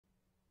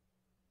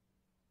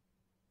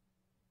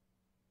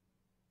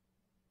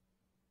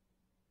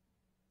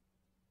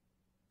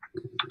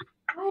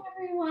Hi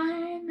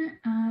everyone.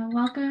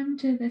 Welcome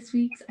to this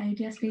week's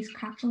Idea Space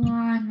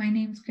Craftalong. My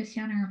name is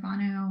Christiana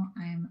Urbano.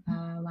 I'm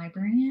a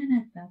librarian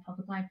at the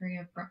Public Library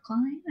of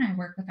Brookline. I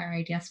work with our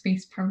Idea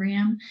Space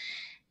program.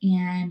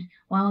 And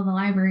while the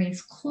library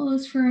is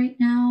closed for right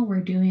now, we're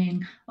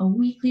doing a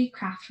weekly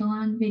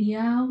Craftalong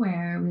video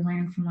where we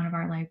learn from one of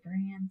our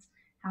librarians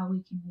how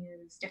we can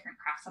use different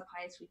craft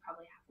supplies we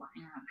probably have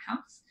lying around the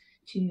house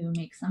to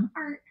make some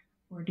art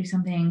or do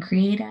something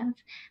creative.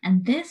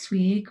 And this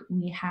week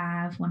we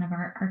have one of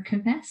our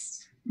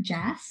archivists,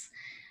 Jess,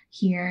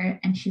 here,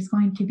 and she's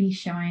going to be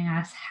showing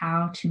us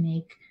how to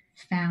make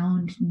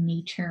found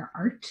nature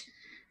art.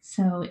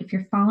 So if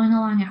you're following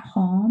along at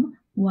home,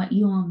 what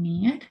you will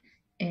need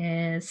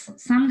is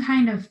some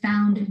kind of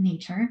found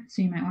nature.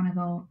 So you might want to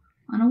go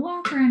on a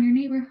walk around your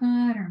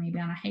neighborhood or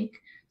maybe on a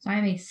hike. So I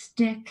have a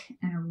stick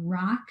and a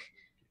rock.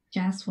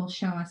 Jess will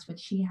show us what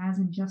she has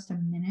in just a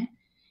minute,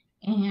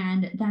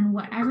 and then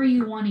whatever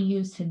you want to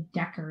use to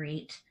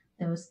decorate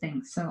those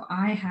things. So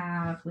I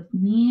have with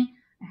me,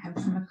 I have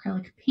some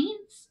acrylic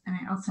paints, and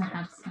I also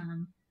have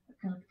some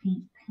acrylic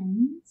paint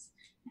pens,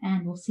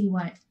 and we'll see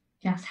what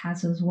Jess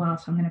has as well.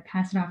 So I'm going to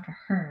pass it off to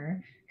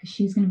her because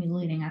she's going to be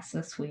leading us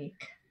this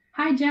week.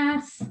 Hi,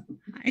 Jess.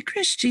 Hi,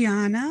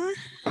 Christiana.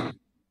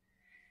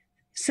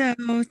 So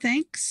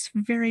thanks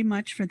very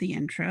much for the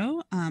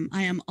intro.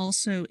 I am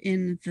also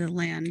in the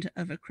land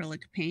of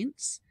acrylic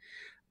paints.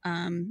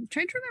 Trying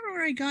to remember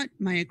where I got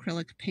my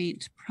acrylic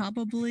paint,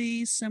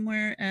 probably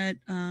somewhere at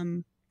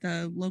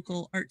the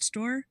local art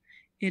store.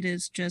 It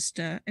is just,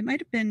 it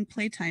might have been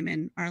Playtime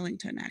in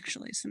Arlington,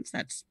 actually, since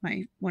that's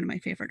one of my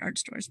favorite art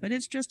stores. But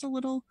it's just a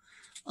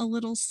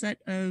little set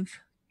of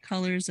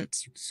colors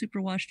that's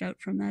super washed out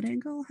from that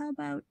angle. How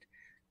about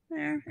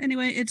there?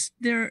 Anyway,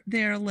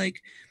 they're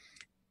like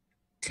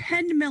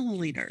 10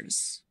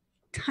 milliliters,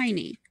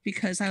 tiny,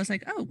 because I was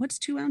like, oh, what's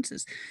 2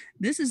 ounces?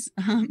 This is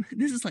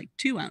like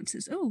 2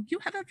 ounces. Oh, you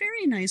have a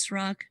very nice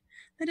rock.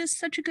 That is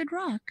such a good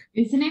rock.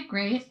 Isn't it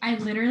great? I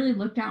literally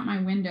looked out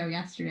my window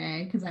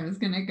yesterday because I was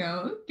going to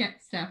go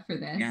get stuff for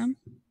this. Yeah.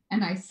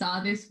 And I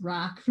saw this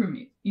rock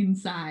from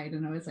inside,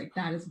 and I was like,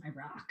 that is my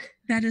rock.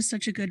 That is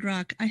such a good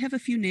rock. I have a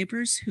few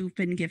neighbors who've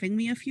been giving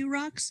me a few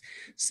rocks.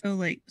 So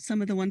like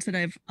some of the ones that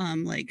I've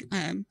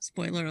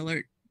spoiler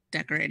alert,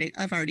 decorating.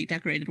 I've already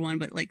decorated one,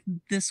 but like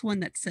this one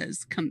that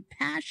says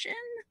compassion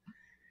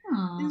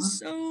is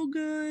so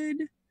good.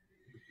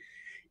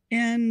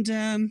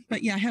 And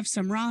but yeah, I have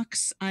some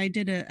rocks. I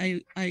did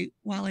I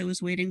while I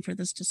was waiting for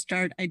this to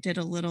start, I did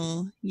a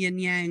little yin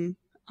yang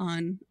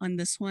on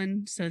this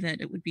one so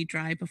that it would be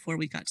dry before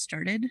we got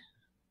started.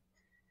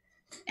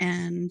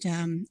 And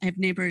I have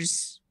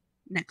neighbors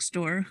next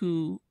door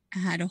who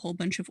had a whole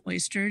bunch of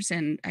oysters,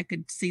 and I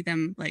could see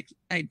them, like,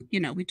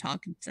 we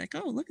talk, and it's like,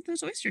 oh, look at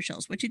those oyster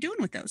shells. What you doing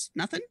with those?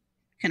 Nothing?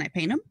 Can I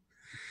paint them?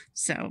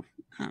 So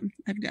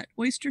I've got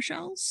oyster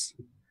shells.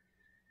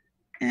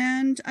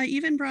 And I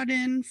even brought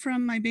in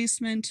from my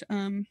basement,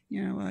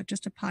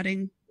 just a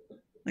potting,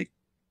 like,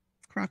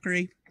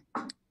 crockery.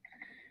 I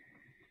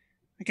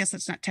guess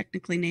that's not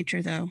technically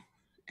nature, though.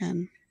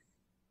 And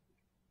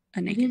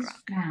a naked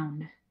rock.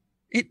 Found.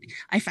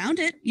 I found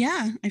it.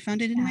 Yeah, I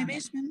found it in my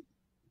basement.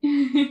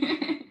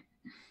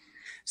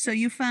 So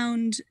you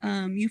found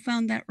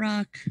that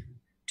rock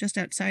just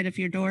outside of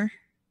your door?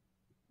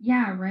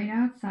 Yeah, right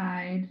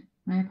outside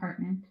my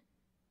apartment.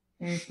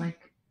 There's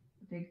like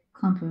a big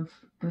clump of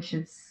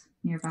bushes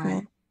nearby.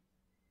 Cool.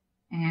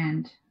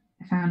 And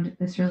I found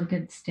this really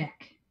good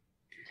stick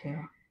too.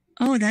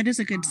 Oh, that is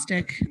a good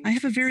stick. I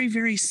have a very,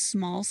 very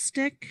small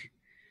stick.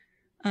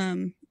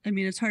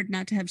 It's hard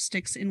not to have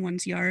sticks in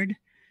one's yard.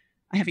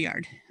 I have a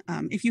yard.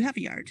 If you have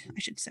a yard,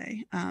 I should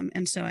say.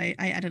 And so I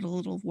added a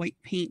little white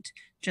paint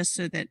just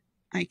so that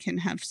I can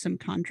have some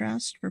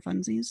contrast for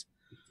funsies.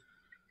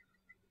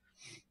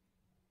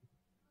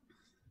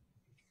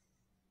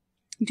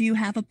 Do you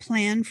have a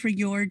plan for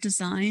your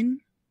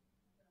design?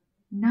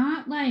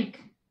 Not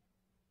like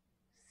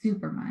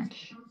super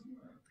much.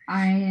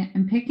 I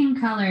am picking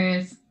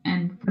colors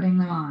and putting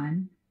them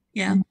on.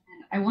 Yeah. And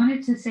I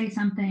wanted to say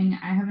something.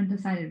 I haven't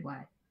decided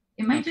what.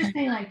 It might just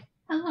say like,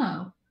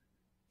 hello.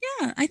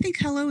 Yeah, I think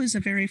hello is a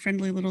very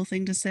friendly little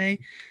thing to say.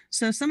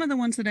 So some of the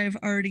ones that I've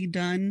already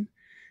done,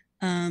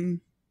 I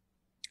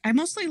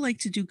mostly like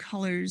to do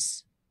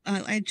colors.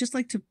 I just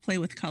like to play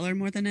with color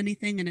more than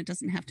anything, and it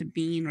doesn't have to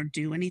mean or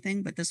do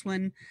anything. But this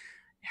one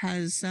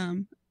has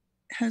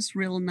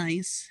real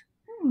nice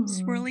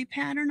swirly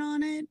pattern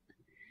on it,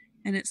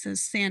 and it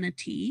says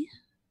sanity.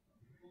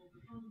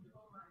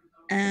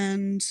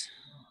 And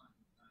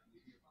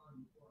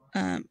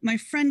my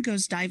friend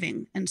goes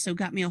diving, and so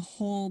got me a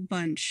whole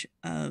bunch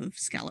of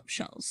scallop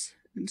shells.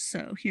 And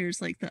so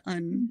here's like the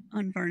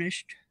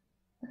unvarnished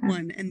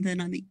one. And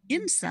then on the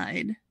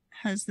inside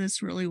has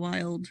this really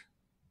wild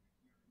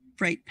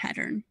bright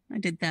pattern. I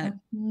did that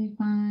really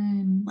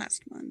fun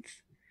last month.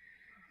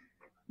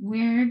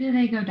 Where do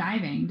they go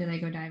diving? Do they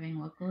go diving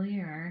locally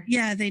or?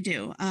 Yeah, they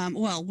do.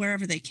 Well,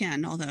 wherever they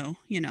can, although,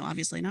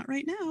 obviously not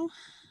right now.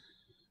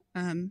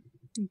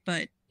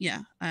 But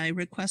yeah, I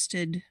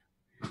requested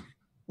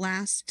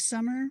last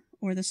summer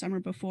or the summer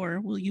before,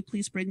 will you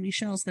please bring me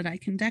shells that I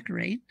can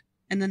decorate?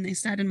 And then they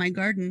sat in my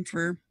garden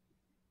for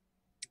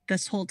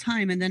this whole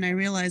time. And then I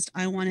realized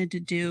I wanted to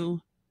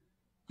do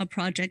a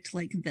project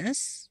like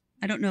this.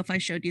 I don't know if I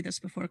showed you this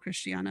before,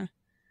 Christiana.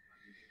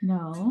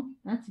 No,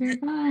 that's very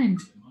fun.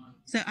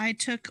 So I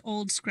took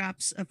old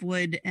scraps of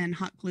wood and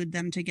hot glued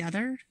them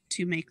together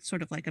to make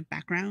sort of like a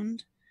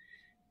background,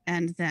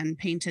 and then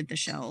painted the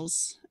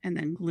shells and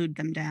then glued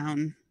them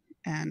down.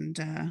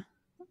 And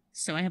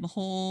so I have a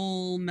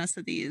whole mess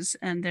of these,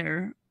 and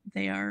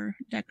they are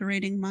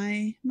decorating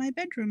my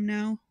bedroom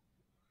now.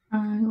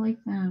 I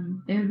like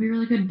them. They would be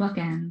really good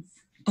bookends.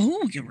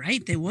 Oh, you're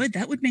right. They would.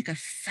 That would make a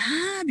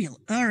fabulous.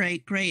 All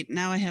right, great.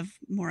 Now I have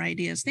more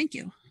ideas. Thank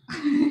you.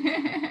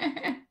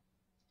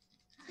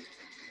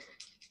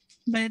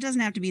 But it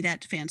doesn't have to be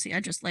that fancy.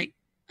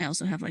 I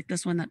also have like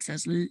this one that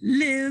says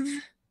live.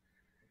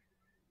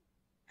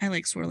 I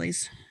like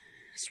swirlies.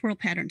 Swirl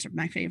patterns are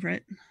my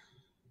favorite.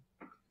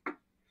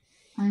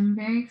 I'm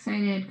very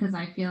excited because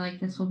I feel like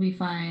this will be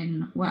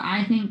fun. What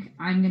I think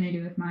I'm going to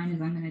do with mine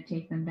is I'm going to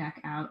take them back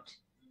out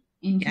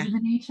into Yeah. the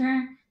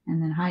nature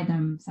and then hide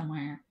them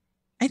somewhere.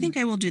 I think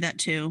I will do that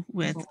too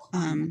with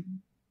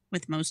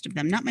most of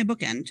them. Not my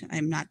bookend.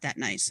 I'm not that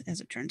nice, as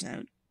it turns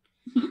out.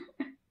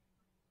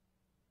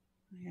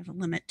 I have a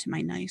limit to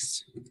my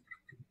nice.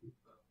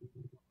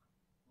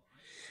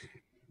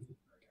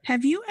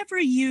 Have you ever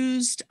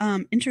used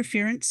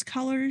interference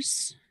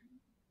colors?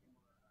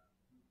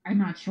 I'm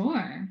not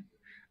sure.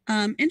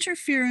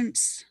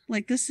 Interference,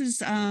 like this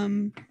is,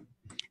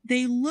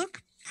 they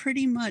look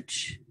pretty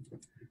much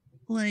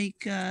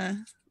like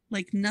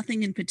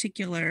nothing in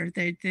particular.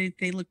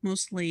 They look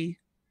mostly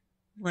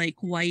like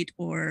white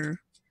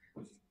or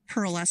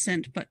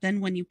pearlescent, but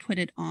then when you put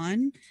it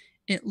on,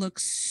 it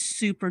looks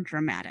super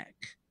dramatic.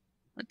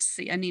 Let's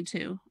see. I need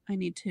to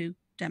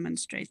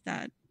demonstrate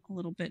that a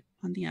little bit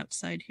on the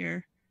outside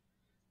here.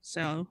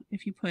 So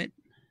if you put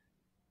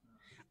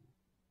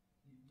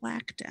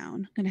black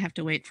down, I'm going to have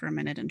to wait for a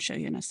minute and show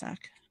you in a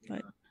sec,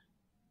 but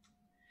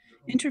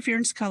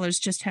interference colors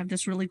just have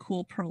this really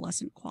cool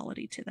pearlescent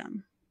quality to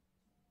them.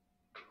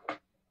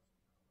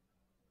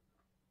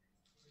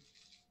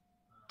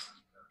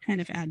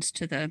 Kind of adds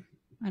to the,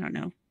 I don't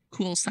know,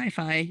 cool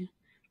sci-fi,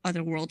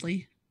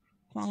 otherworldly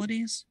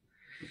qualities.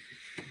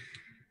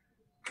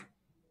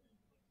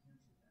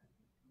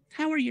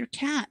 How are your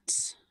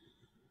cats?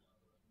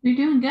 They're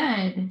doing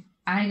good.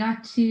 I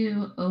got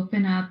to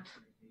open up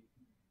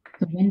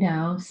the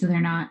window so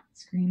they're not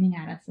screaming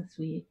at us this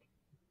week.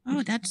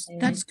 Oh, that's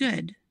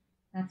good.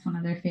 That's one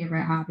of their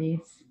favorite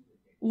hobbies.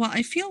 Well,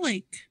 I feel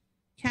like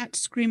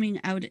cats screaming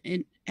out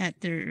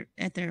at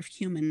their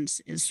humans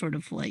is sort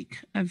of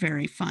like a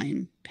very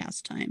fine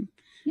pastime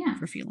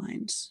for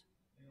felines.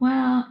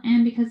 Well,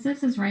 and because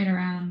this is right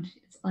around,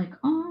 it's like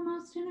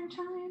almost dinner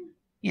time.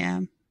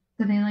 Yeah.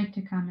 So they like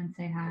to come and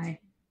say hi.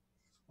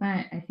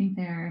 But I think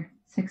they're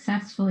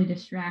successfully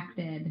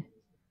distracted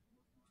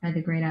by the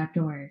great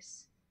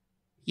outdoors.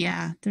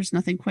 Yeah, there's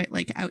nothing quite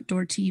like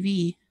outdoor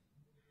TV.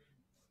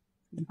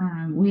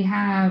 We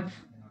have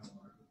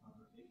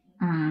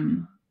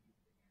an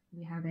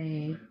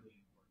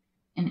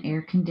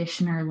air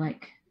conditioner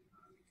like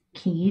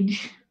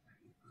cage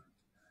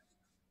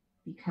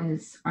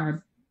because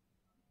our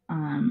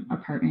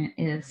apartment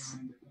is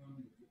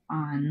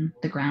on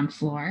the ground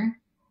floor.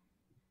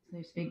 So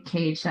there's a big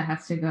cage that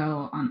has to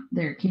go on.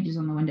 There are cages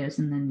on the windows,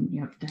 and then you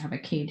have to have a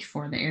cage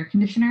for the air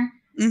conditioner.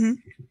 Mm-hmm.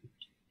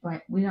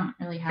 But we don't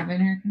really have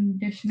an air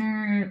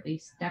conditioner, at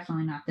least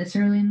definitely not this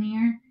early in the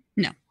year.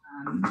 No.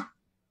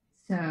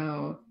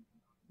 So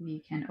we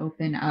can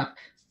open up.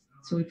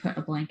 So we put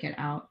a blanket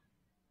out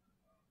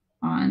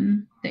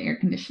on the air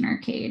conditioner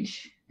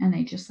cage, and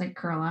they just like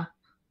curl up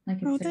like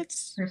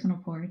it's their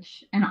personal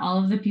porch. And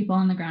all of the people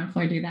on the ground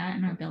floor do that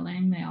in our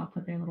building. They all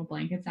put their little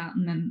blankets out,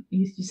 and then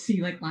you just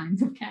see like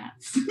lines of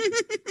cats.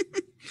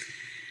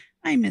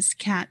 I miss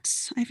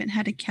cats. I haven't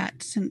had a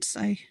cat since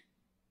I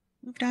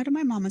moved out of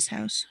my mama's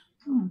house.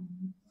 Oh.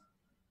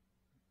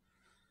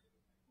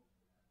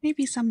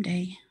 Maybe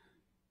someday.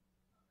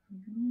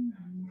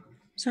 Mm-hmm.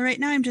 So right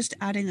now I'm just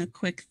adding a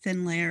quick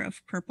thin layer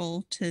of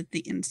purple to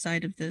the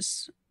inside of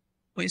this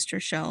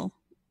oyster shell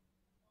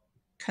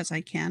because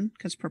I can,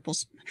 because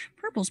purple's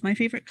my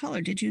favorite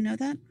color. Did you know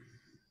that?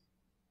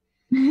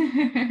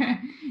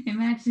 It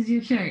matches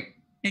your shirt.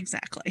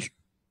 Exactly.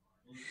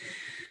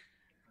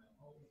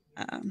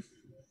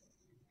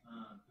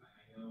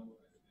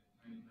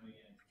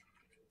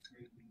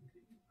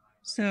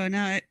 So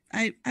now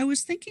I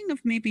was thinking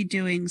of maybe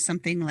doing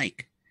something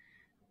like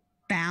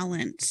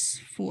balance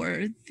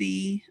for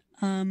the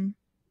yin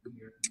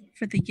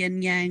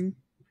yang.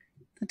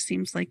 That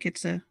seems like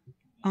it's a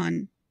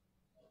on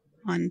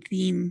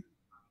theme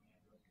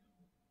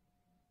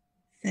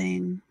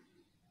thing.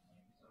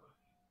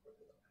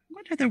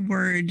 What other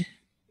word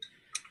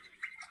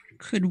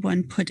could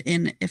one put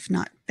in if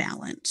not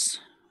balance?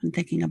 I'm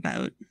thinking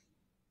about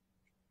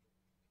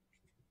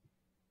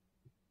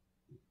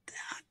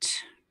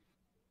that.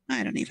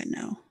 I don't even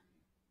know.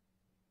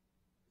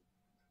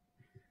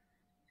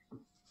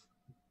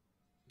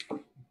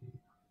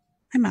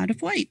 I'm out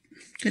of white.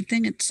 Good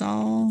thing it's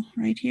all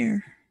right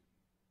here.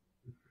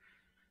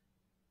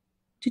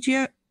 Did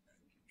you?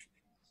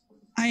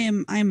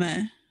 I'm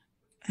a,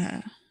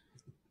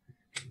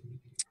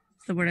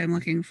 the word I'm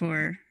looking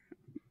for,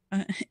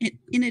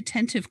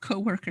 inattentive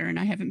coworker, and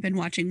I haven't been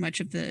watching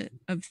much of the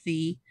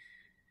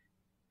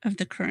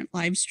current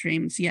live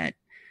streams yet.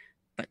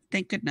 But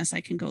thank goodness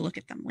I can go look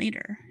at them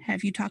later.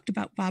 Have you talked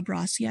about Bob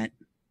Ross yet?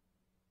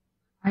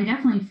 I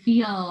definitely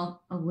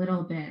feel a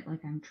little bit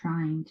like I'm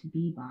trying to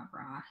be Bob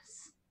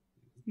Ross.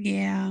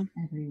 Yeah.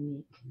 Every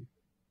week.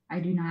 I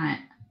do not,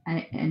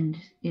 and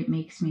it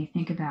makes me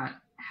think about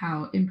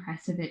how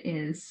impressive it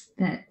is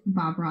that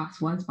Bob Ross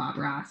was Bob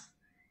Ross.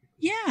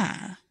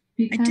 Yeah.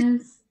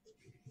 Because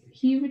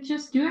he would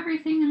just do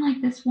everything in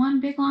like this one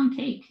big long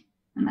take.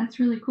 And that's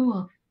really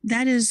cool.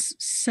 That is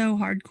so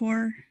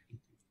hardcore.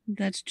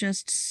 That's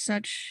just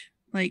such,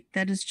 like,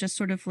 that is just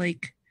sort of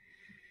like,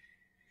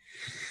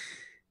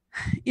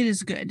 it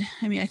is good.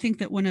 I mean, I think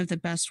that one of the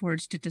best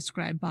words to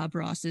describe Bob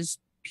Ross is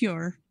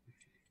pure.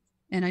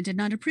 And I did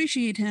not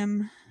appreciate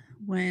him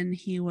when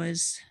he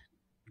was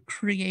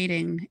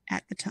creating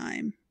at the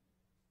time.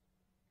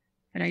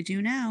 But I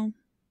do now.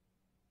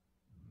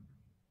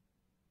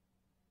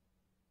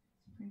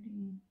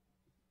 Pretty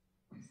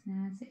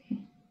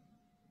snazzy.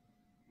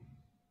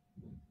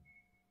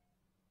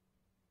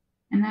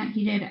 And that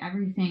he did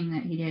everything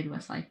that he did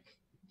was like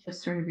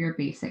just sort of your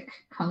basic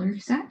color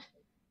set.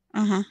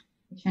 Uh-huh.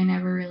 Which I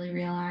never really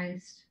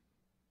realized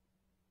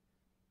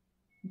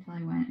until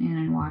I went in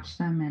and watched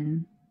them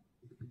and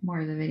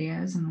more of the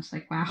videos and was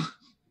like, wow.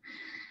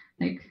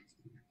 Like,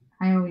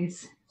 I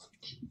always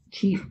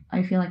cheat.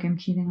 I feel like I'm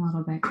cheating a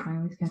little bit because I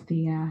always get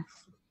the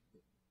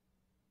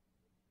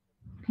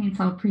paints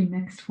all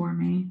pre-mixed for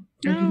me.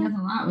 But he does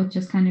a lot with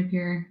just kind of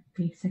your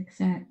basic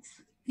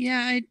sets.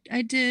 Yeah,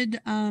 I did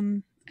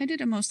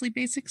a mostly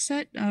basic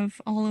set of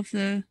all of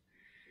the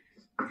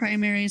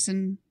primaries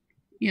and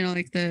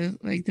like the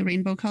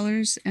rainbow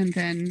colors, and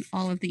then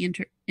all of the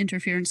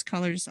interference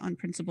colors on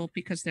principle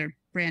because they're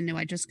brand new.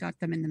 I just got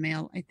them in the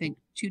mail, I think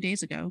 2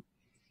 days ago.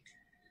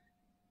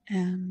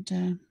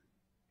 And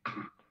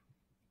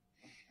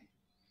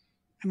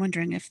I'm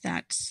wondering if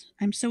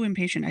I'm so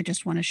impatient. I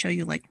just want to show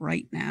you like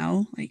right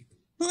now, like,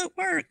 will it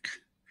work?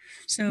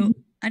 So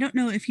I don't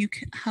know if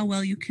how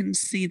well you can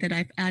see that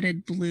I've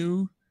added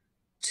blue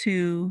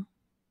to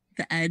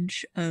the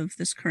edge of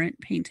this current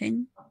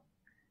painting.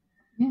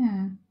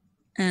 Yeah.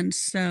 And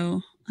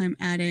so I'm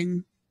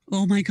adding,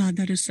 oh my God,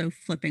 that is so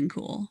flipping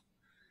cool.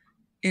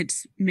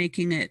 It's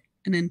making it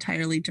an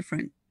entirely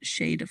different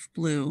shade of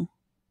blue,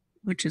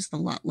 which is a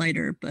lot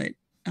lighter. But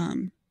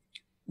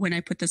when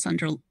I put this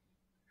under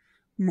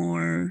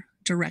more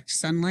direct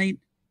sunlight,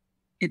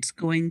 it's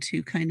going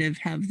to kind of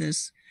have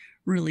this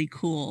really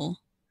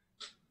cool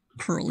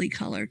pearly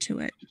color to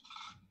it.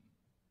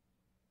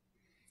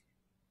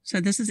 So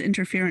this is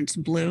interference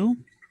blue.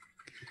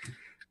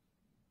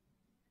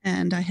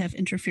 And I have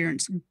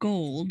interference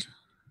gold,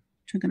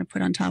 which I'm going to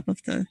put on top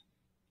of the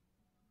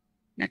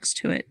next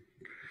to it.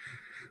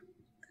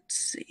 Let's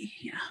see.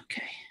 Yeah,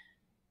 okay.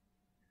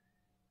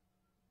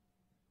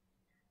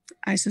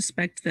 I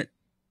suspect that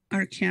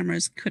our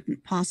cameras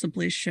couldn't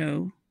possibly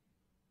show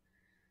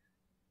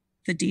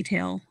the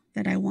detail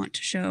that I want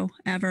to show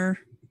ever.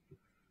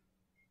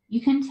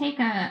 You can take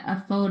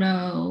a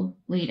photo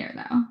later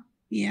though.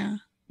 Yeah.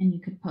 And you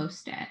could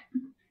post it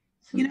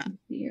so you can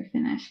see your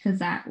finish, because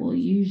that will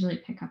usually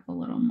pick up a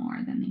little more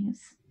than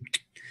these.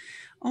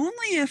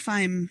 Only if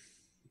I'm,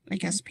 I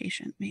guess,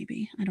 patient,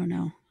 maybe. I don't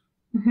know.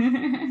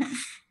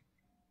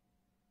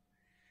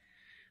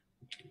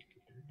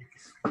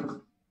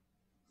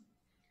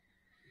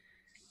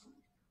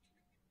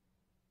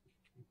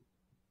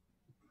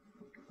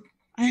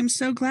 I am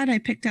so glad I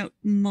picked out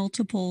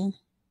multiple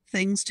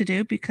things to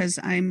do because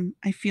I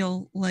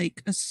feel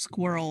like a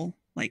squirrel.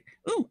 Like,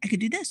 ooh, I could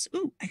do this.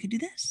 Ooh, I could do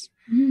this.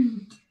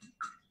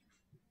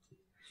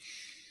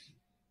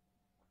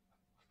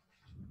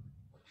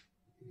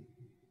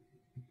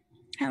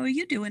 How are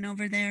you doing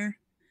over there?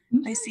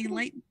 I see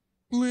light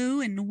blue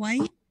and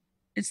white.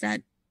 Is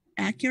that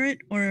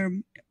accurate,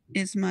 or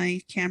is my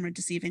camera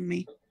deceiving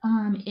me?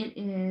 It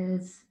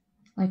is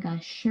like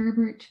a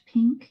sherbet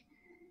pink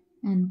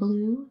and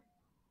blue.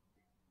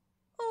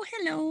 Oh,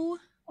 hello.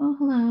 Oh,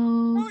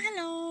 hello. Oh,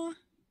 hello.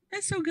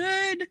 That's so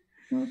good.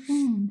 Hello,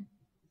 friend.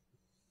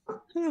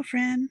 Hello,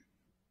 friend.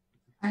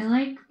 I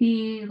like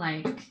the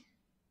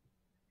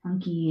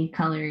funky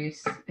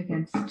colors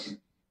against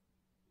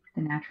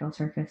the natural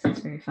surface.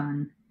 It's very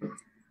fun.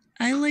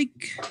 I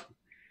like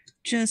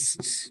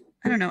just,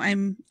 I don't know,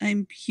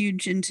 I'm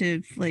huge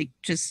into like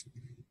just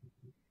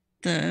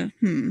the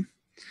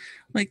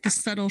like the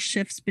subtle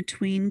shifts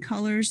between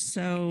colors.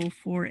 So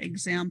for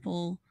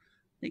example,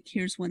 like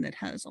here's one that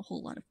has a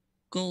whole lot of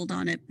gold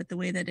on it, but the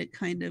way that it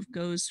kind of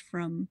goes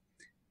from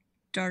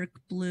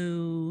dark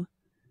blue,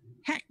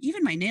 heck,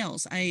 even my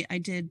nails, I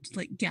did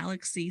like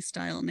galaxy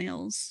style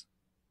nails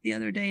the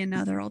other day and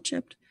now they're all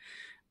chipped.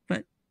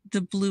 But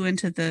the blue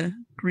into the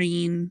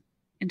green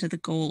into the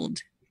gold,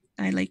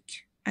 I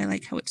I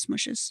like how it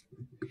smushes.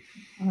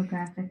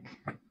 Holographic.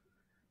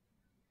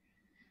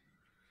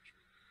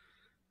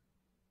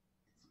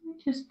 This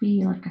might just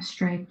be like a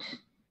striped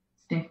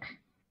stick.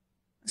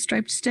 A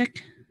striped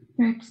stick?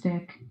 Striped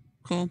stick.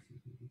 Cool.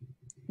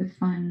 With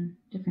fun,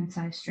 different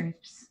size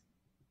stripes.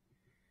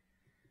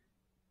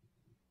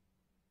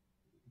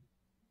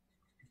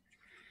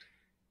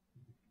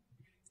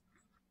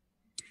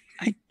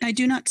 I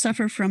do not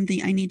suffer from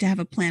the I need to have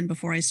a plan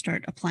before I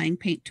start applying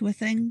paint to a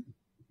thing.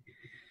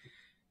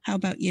 How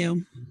about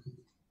you?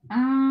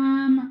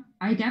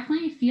 I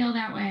definitely feel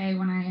that way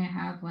when I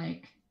have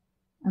like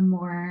a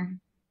more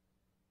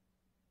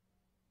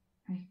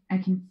I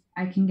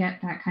can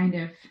get that kind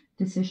of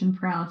decision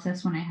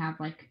paralysis when I have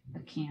like a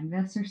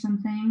canvas or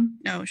something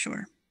Oh,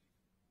 sure.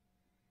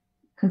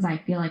 because I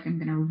feel like I'm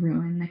going to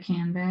ruin the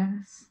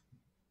canvas,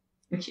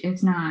 which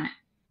is not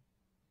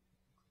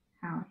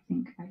how I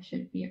think I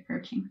should be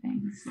approaching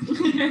things.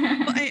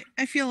 Well,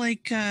 I feel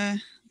like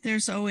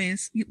there's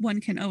always,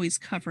 one can always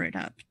cover it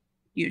up,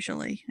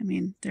 usually. I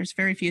mean, there's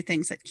very few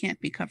things that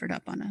can't be covered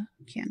up on a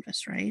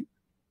canvas, right?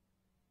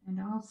 And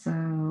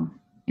also,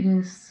 it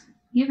is,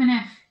 even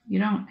if you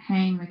don't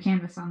hang the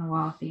canvas on the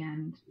wall at the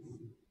end,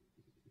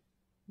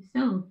 you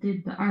still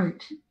did the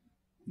art.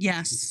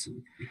 Yes.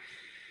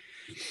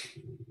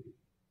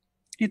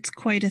 It's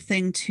quite a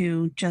thing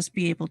to just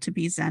be able to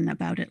be zen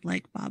about it,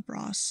 like Bob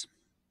Ross.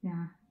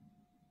 Yeah.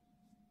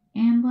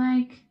 And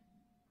like,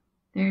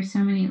 there's so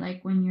many,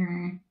 like when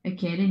you're a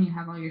kid and you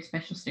have all your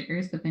special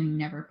stickers, but then you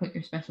never put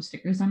your special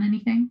stickers on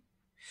anything.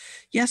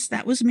 Yes,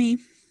 that was me.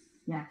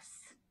 Yes.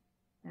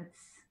 That's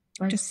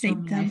like Just still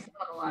saved me. I them. still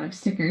have a lot of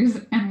stickers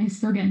and I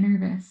still get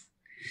nervous.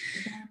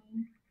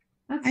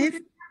 That's what I've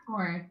they're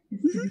for, is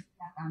to be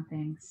stuck on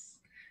things.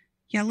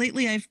 Yeah,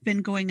 lately I've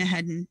been going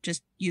ahead and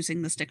just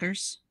using the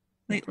stickers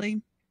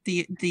lately.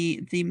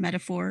 The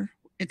metaphor,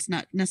 it's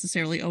not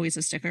necessarily always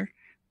a sticker,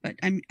 but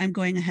I'm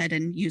going ahead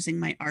and using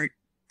my art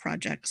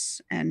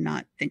projects and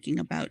not thinking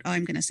about, oh,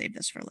 I'm going to save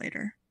this for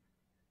later.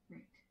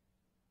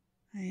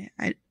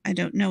 I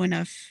don't know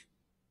enough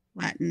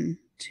Latin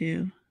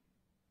to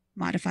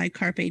modify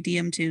carpe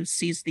diem to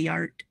seize the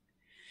art.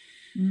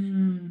 I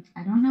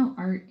don't know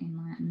art in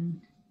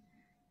Latin.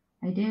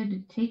 I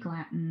did take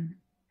Latin,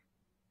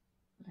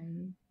 but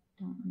I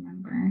don't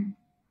remember.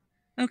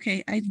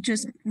 Okay, I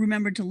just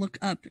remembered to look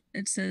up.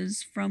 It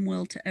says, from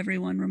Will to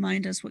everyone,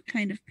 remind us what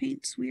kind of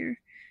paints we're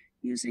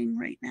using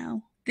right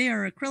now. They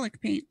are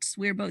acrylic paints.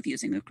 We're both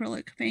using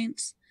acrylic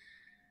paints.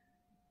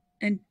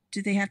 And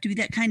do they have to be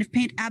that kind of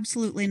paint?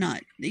 Absolutely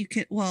not. You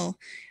could, well,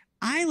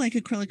 I like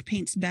acrylic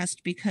paints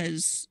best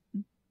because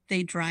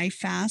they dry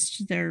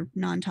fast, they're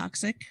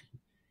non-toxic.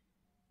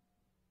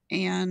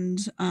 And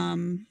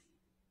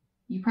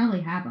You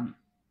probably have them.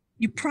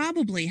 you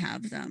probably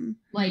have them.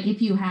 Like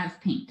if you have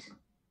paint.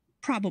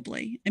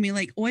 Probably. I mean,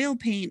 like oil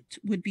paint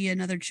would be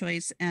another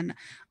choice. And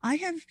I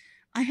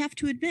have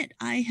to admit,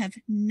 I have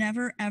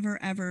never, ever,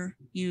 ever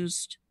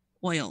used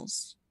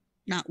oils.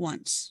 Not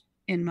once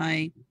in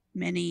my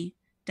many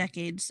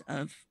decades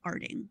of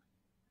arting.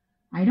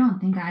 I don't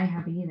think I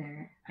have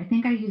either. I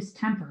think I use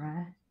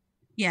tempera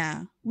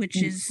Yeah, which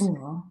in is,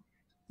 school.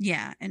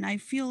 yeah. And I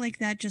feel like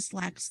that just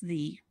lacks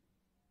the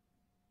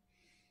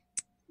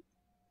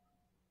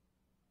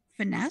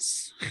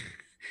finesse.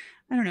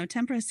 I don't know.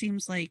 Tempera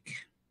seems like,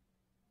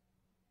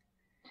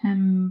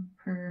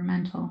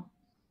 Temperamental.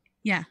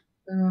 yeah,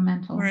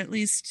 Temperamental. or at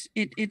least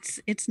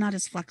it's not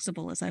as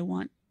flexible as I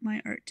want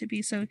my art to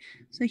be. So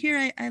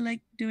here I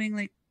like doing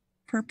like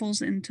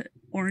purples into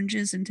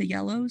oranges into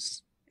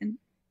yellows, and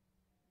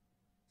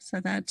so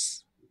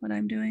that's what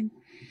I'm doing.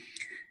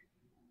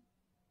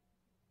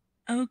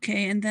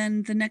 Okay, and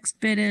then the next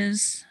bit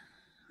is,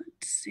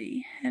 let's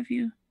see, have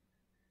you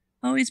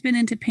always been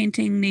into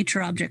painting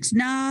nature objects?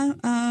 Nah,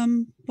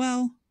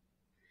 well,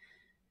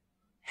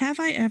 have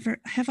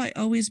I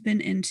always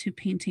been into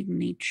painting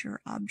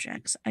nature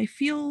objects? I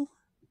feel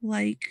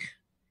like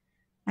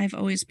I've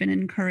always been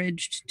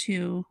encouraged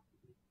to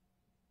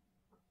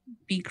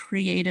be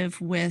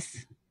creative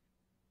with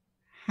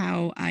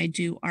how I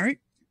do art.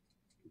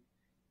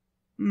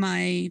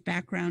 My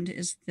background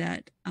is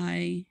that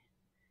I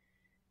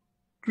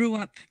grew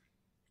up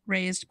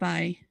raised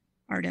by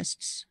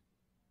artists.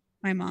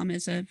 My mom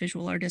is a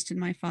visual artist, and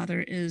my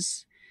father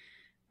is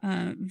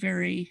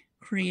very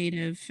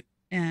creative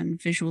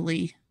and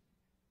visually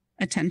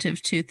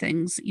attentive to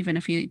things, even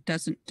if he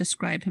doesn't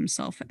describe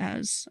himself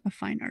as a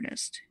fine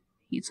artist.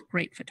 He's a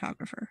great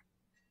photographer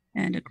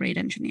and a great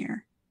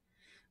engineer.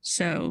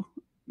 So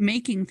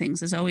making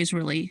things has always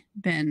really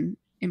been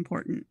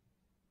important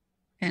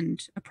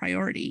and a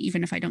priority,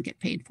 even if I don't get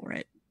paid for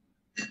it.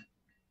 I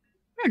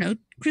don't know,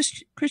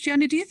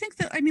 Christiana, do you think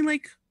that, I mean,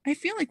 like, I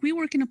feel like we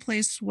work in a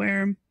place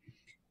where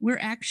we're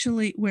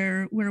actually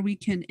where we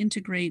can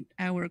integrate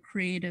our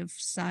creative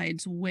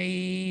sides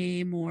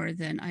way more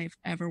than I've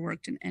ever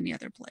worked in any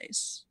other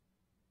place.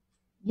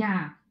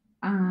 Yeah.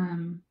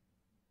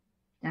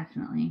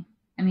 Definitely.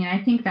 I mean,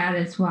 I think that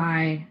is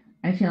why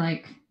I feel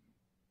like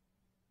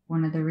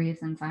one of the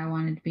reasons I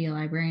wanted to be a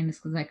librarian is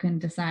because I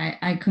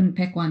couldn't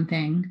pick one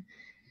thing.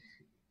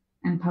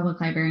 And public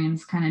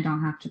librarians kind of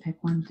don't have to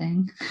pick one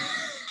thing.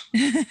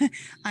 I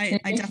They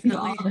get to do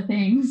definitely all the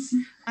things.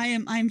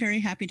 I'm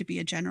very happy to be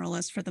a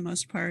generalist for the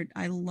most part.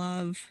 I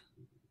love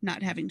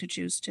not having to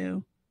choose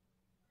to.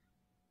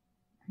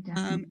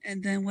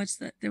 And then what's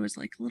that? There was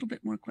like a little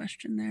bit more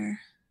question there.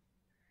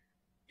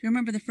 Do you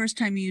remember the first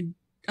time you?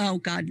 Oh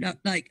God, no,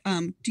 like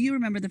do you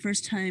remember the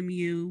first time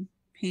you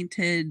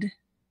painted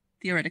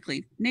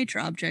theoretically nature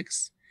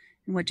objects?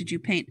 And what did you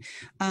paint?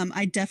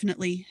 I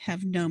definitely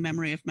have no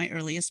memory of my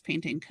earliest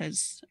painting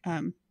because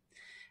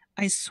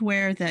I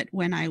swear that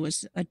when I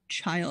was a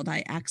child,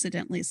 I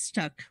accidentally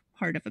stuck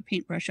part of a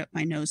paintbrush up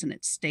my nose and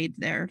it stayed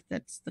there.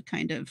 That's the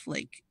kind of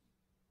like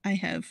I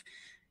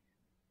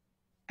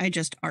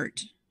just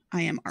art.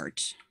 I am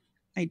art.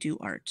 I do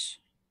art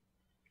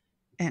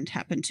and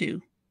happen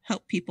to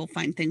help people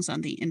find things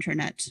on the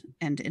internet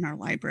and in our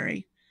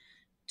library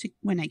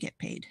when I get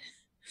paid.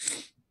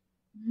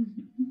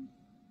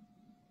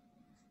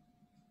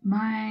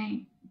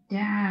 My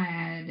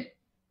dad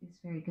is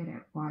very good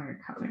at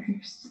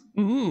watercolors.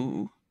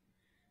 Ooh.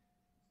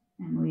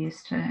 And he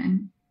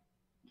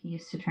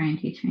used to try and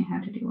teach me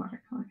how to do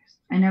watercolors.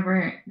 I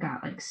never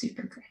got like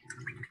super great,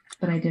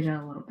 but I did it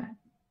a little bit.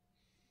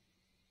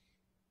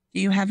 Do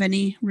you have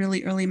any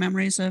really early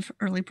memories of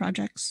early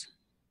projects?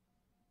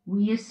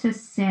 We used to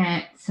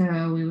sit,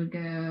 so we would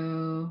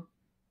go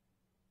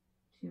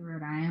to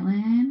Rhode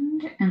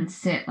Island and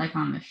sit like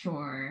on the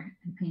shore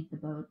and paint the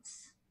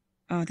boats.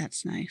 Oh,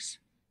 that's nice.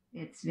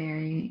 It's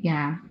very,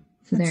 yeah.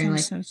 So that sounds like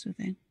so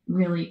soothing.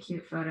 Really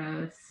cute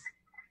photos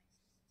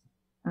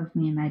of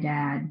me and my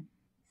dad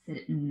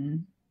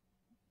sitting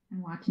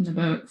and watching the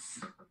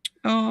boats.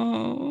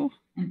 Oh.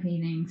 And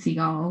painting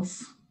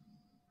seagulls.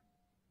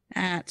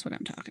 That's what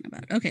I'm talking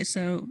about. Okay,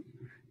 so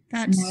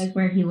and that was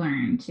where he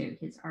learned too.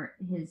 His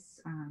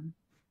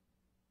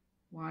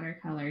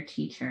watercolor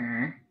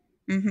teacher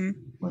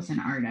was an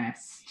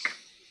artist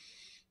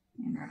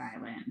in Rhode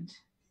Island.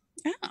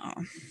 Oh.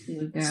 He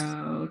would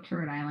go to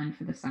Rhode Island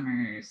for the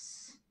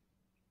summers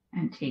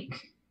and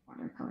take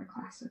watercolor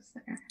classes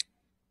there.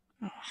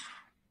 Oh.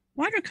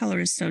 Watercolor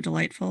is so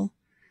delightful.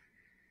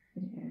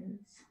 It is.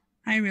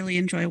 I really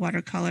enjoy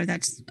watercolor.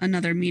 That's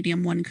another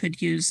medium one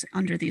could use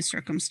under these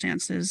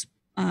circumstances.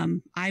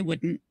 I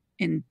wouldn't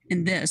in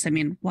this. I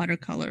mean,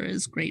 watercolor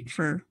is great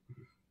for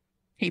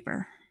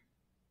paper.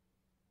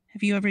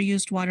 Have you ever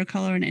used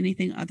watercolor in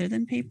anything other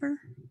than paper?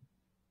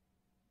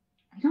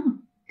 I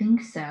don't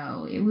think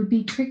so. It would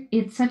be tricky.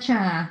 It's such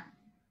a,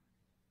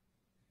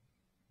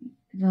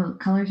 the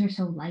colors are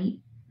so light.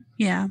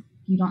 Yeah.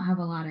 You don't have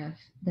a lot of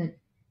the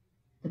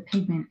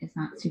pigment is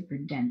not super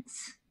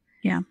dense.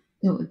 Yeah.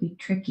 So it would be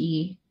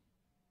tricky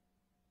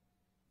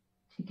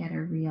to get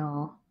a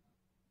real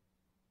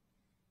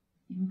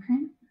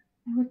imprint,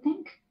 I would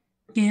think.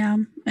 Yeah.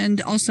 And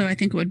also, I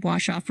think it would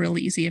wash off real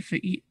easy if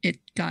it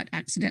got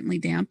accidentally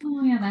damp.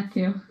 Oh, yeah, that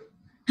too.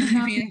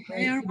 I mean,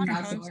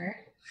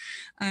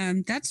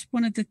 that's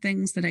one of the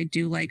things that I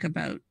do like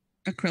about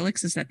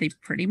acrylics is that they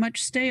pretty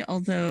much stay,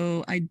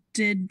 although I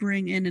did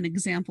bring in an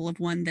example of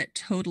one that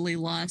totally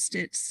lost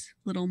its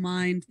little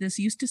mind. This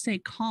used to say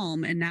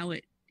calm, and now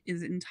it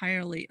is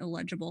entirely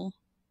illegible.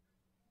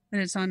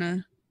 But it's on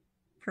a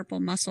purple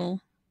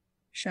mussel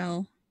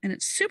shell, and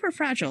it's super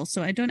fragile,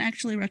 so I don't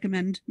actually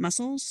recommend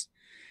mussel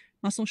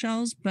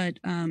shells, but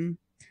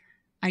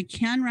I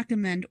can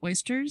recommend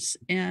oysters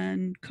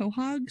and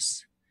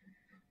quahogs.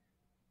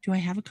 Do I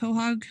have a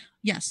quahog?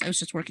 Yes, I was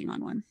just working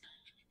on one.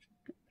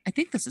 I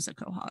think this is a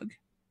quahog.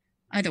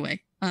 Either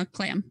way,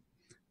 clam,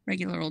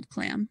 regular old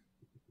clam.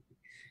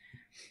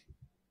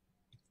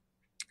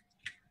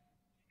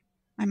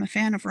 I'm a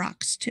fan of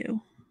rocks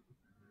too.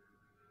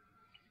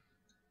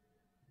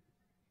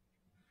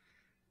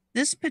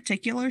 This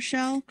particular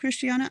shell,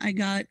 Christiana, I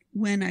got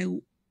when I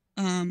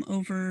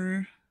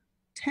over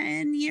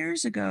 10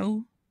 years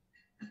ago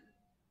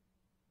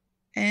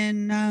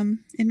in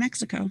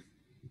Mexico.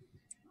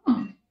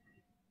 Oh.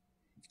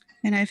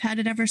 And I've had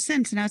it ever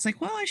since. And I was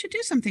like, well, I should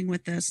do something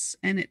with this.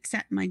 And it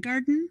sat in my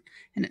garden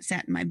and it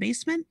sat in my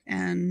basement.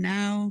 And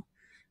now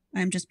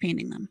I'm just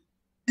painting them.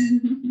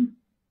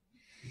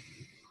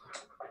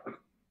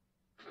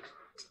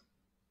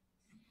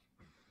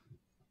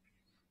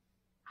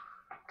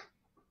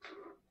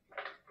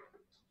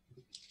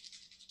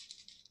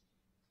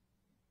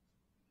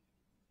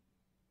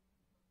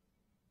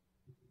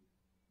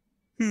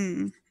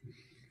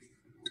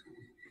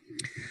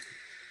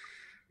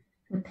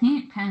 The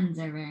paint pens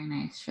are very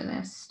nice for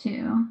this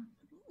too.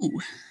 Ooh.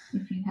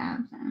 If you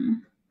have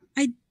them.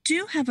 I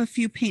do have a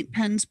few paint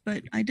pens,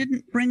 but I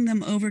didn't bring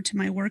them over to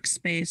my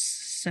workspace,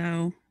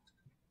 so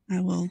I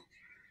will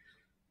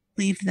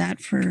leave that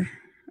for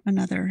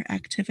another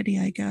activity,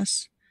 I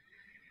guess.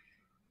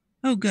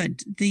 Oh,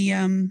 good. The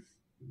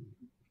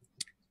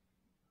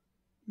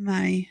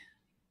my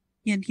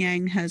yin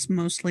yang has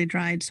mostly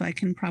dried, so I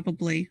can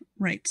probably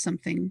write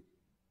something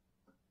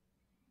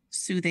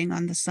soothing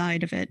on the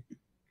side of it.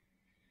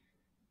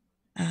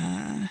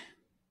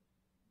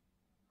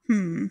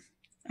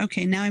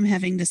 Okay, now I'm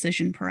having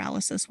decision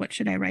paralysis. What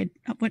should I write?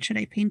 What should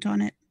I paint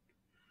on it?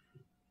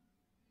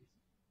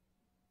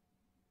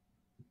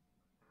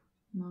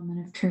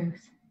 Moment of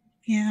truth.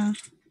 Yeah.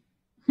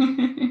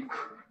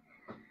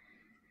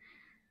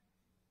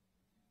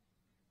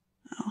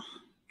 Oh,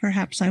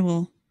 perhaps I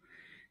will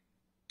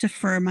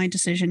defer my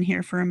decision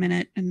here for a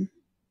minute and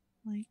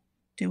like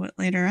do it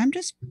later. I'm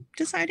just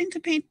deciding to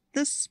paint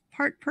this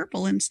part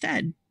purple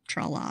instead.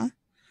 Tra-la.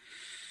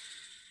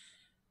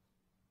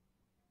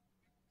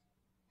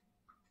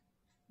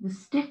 The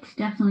stick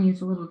definitely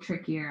is a little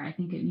trickier. I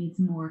think it needs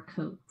more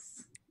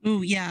coats.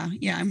 Oh yeah,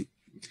 yeah.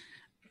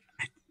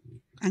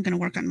 I'm going to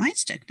work on my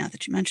stick now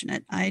that you mention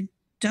it. I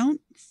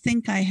don't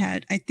think I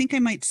had. I think I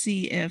might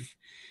see if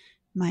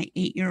my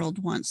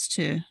 8-year-old wants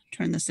to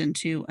turn this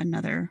into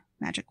another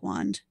magic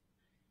wand.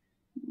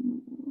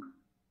 Ooh.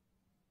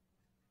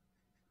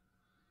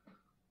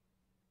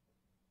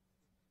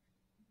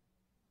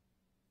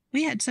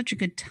 We had such a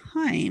good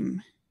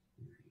time,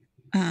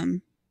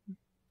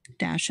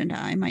 Dash and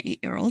I, my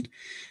 8-year-old,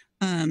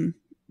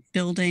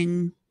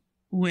 building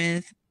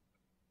with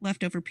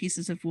leftover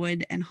pieces of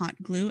wood and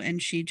hot glue,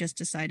 and she just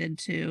decided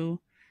to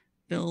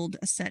build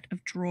a set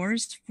of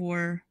drawers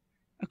for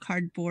a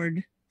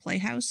cardboard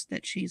playhouse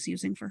that she's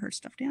using for her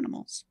stuffed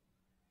animals.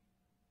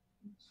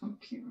 So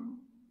cute.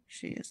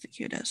 She is the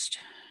cutest.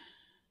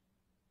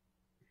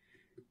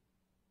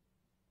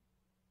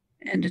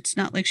 And it's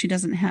not like she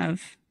doesn't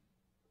have,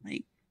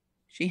 like,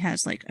 she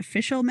has like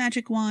official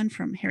magic wand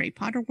from Harry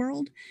Potter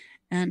world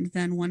and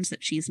then ones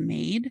that she's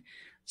made.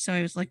 So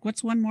I was like,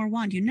 what's one more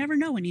wand? You never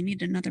know when you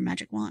need another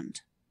magic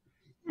wand.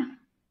 Yeah.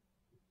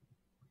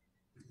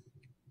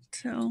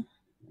 So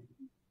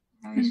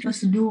You're supposed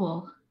to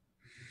duel.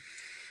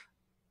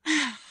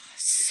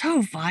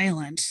 So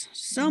violent.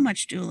 So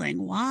much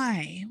dueling.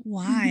 Why?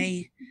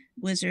 Why,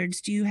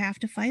 wizards, do you have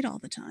to fight all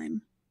the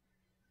time?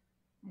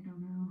 I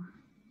don't know.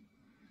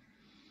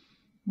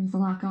 There's a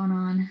lot going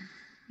on.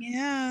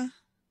 Yeah.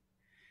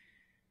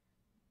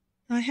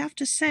 I have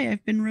to say,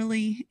 I've been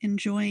really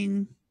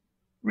enjoying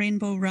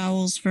Rainbow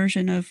Rowell's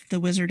version of the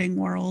wizarding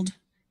world.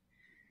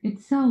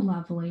 It's so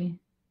lovely.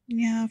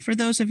 Yeah, for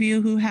those of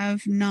you who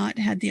have not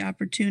had the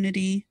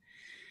opportunity,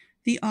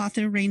 the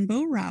author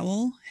Rainbow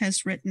Rowell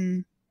has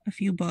written a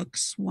few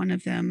books. One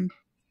of them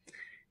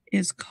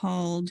is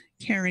called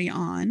Carry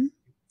On,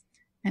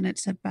 and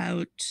it's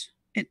about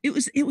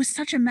it was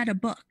such a meta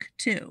book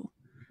too.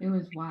 It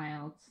was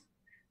wild.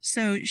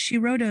 So she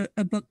wrote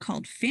a book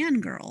called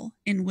Fangirl,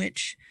 in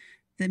which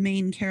the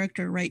main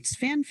character writes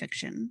fan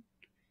fiction.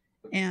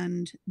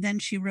 And then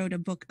she wrote a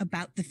book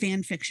about the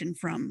fan fiction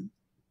from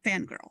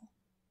Fangirl.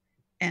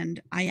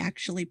 And I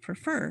actually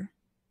prefer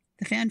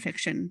the fan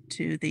fiction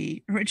to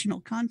the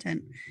original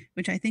content,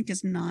 which I think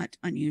is not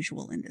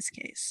unusual in this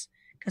case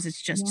because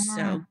it's just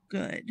so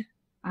good.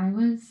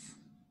 Fangirl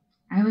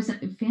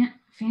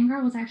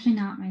was actually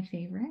not my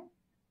favorite.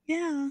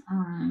 Yeah.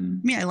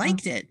 Yeah, I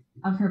liked it.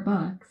 Of her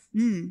books.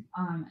 Mm.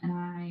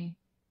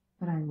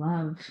 But I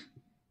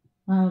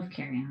love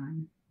Carry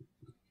On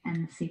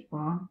and the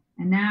sequel.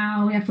 And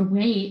now we have to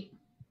wait.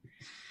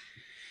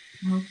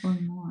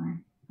 Hopefully more.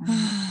 I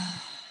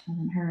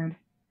haven't heard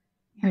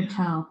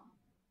tell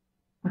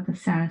what the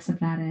status of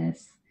that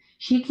is.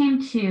 She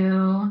did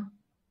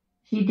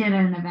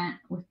an event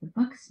with the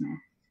Booksmith.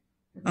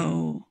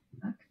 Oh.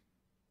 Book.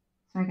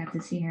 So I got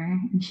to see her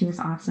and she was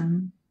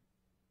awesome.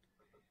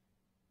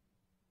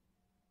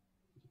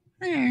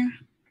 There.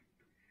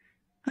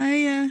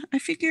 I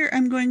figure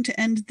I'm going to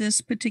end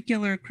this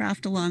particular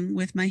Craftalong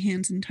with my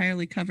hands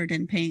entirely covered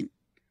in paint.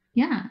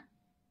 Yeah.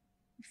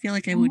 I feel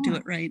like I would do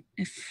it right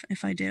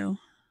if I do.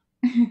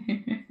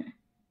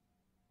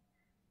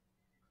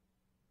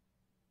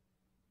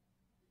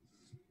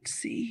 Let's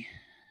see.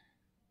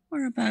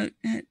 We're about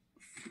at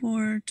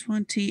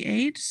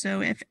 4:28.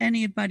 So if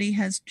anybody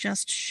has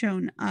just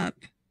shown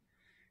up,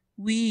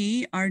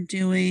 we are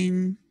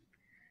doing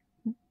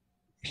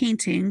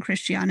painting.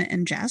 Christiana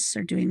and Jess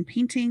are doing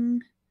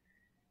painting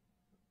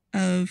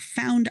of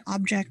found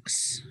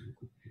objects.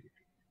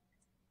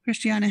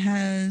 Christiana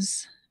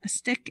has a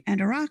stick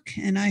and a rock,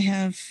 and I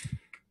have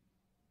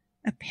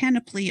a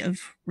panoply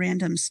of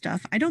random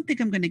stuff. I don't think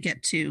I'm going to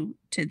get to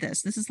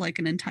this. This is like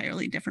an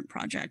entirely different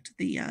project.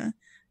 The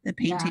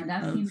painting.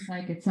 Yeah, that seems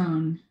like its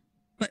own.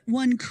 But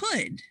one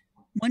could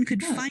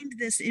find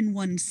this in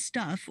one's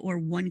stuff, or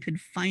one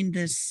could find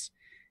this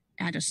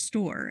at a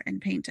store and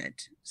paint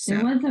it. So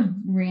there was a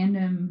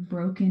random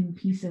broken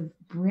piece of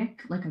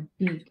brick, like a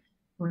big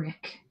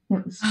brick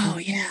that was. Oh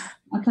yeah,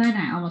 outside.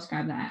 I almost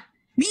grabbed that.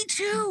 Me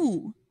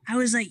too. I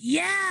was like,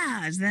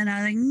 yeah. Then I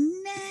was like,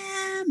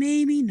 nah,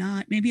 maybe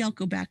not. Maybe I'll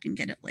go back and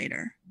get it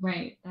later.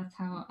 Right. That's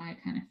how I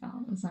kind of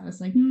felt. I was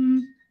like,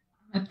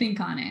 I think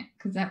on it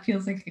because that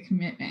feels like a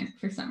commitment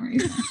for some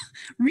reason.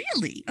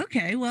 Really?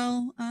 Okay.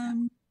 Well,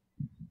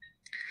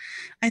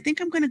 I think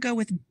I'm going to go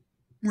with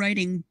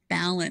writing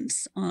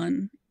balance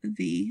on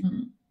the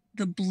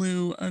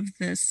blue of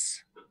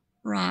this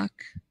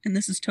rock, and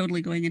this is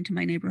totally going into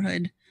my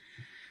neighborhood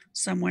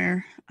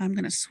somewhere. I'm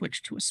going to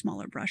switch to a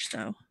smaller brush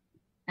though.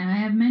 And I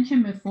have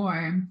mentioned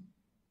before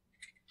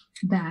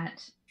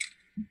that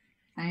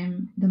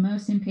I'm the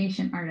most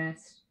impatient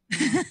artist.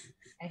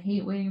 I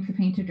hate waiting for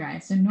paint to dry.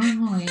 So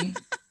normally,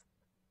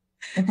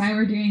 if I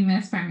were doing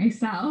this by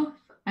myself,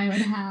 I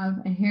would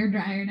have a hair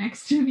dryer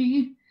next to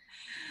me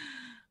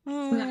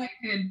so that Oh, I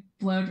could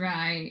blow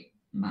dry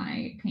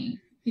my paint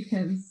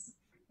because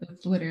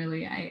it's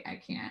literally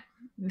I can't.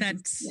 This is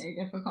that's very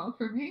difficult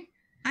for me.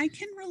 I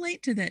can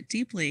relate to that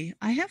deeply.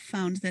 I have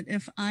found that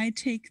if I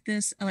take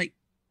this, like,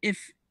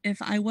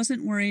 if I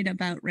wasn't worried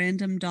about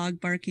random dog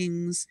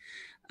barkings,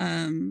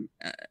 um,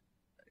 uh,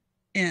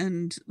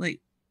 and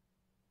like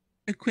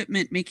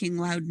equipment making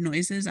loud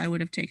noises, I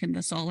would have taken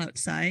this all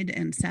outside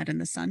and sat in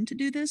the sun to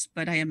do this.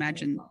 But I That is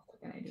imagine also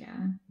a good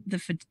idea.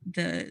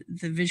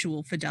 the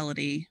visual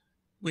fidelity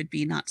would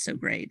be not so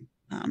great.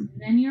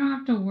 Then you don't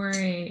have to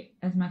worry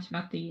as much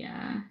about the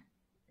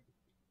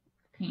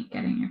paint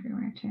getting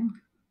everywhere too.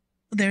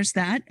 There's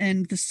that,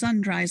 and the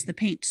sun dries the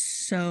paint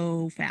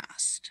so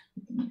fast.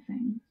 It's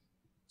amazing.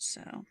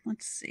 So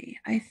let's see.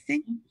 I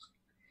think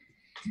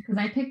Because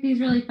I picked these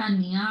really fun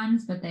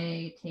neons, but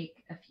they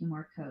take a few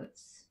more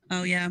coats.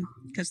 oh yeah,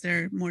 because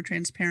they're more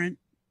transparent,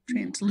 Yeah.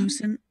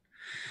 translucent.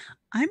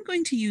 I'm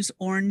going to use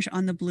orange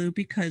on the blue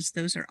because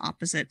those are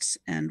opposites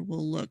and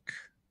will look,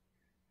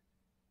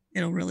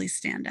 it'll really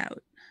stand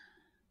out.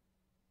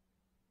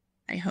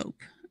 I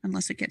hope,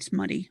 unless it gets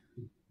muddy.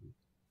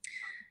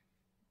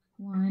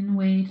 One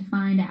way to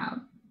find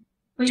out.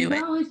 But you Do could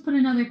it. always put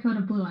another coat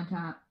of blue on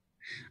top.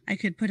 I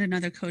could put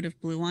another coat of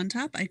blue on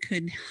top. I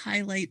could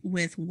highlight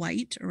with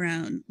white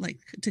around, like,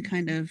 to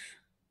kind of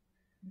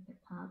Make it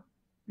pop.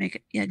 make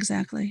it, yeah,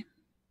 exactly.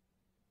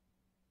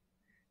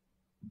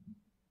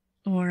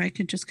 Or I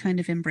could just kind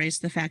of embrace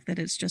the fact that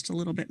it's just a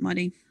little bit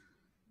muddy.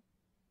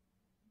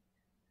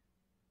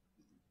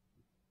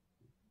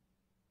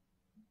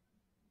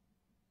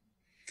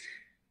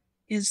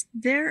 Is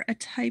there a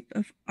type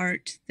of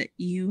art that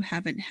you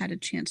haven't had a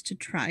chance to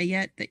try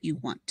yet that you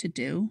want to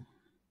do?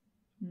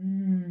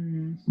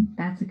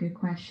 That's a good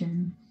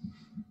question.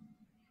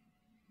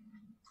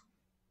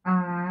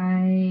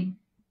 I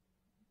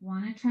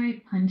want to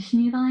try punch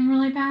needling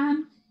really bad.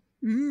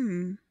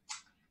 Mm.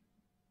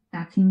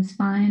 That seems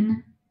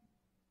fun.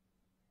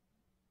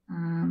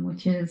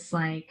 Which is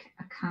like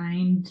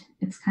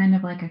it's kind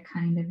of like a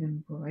kind of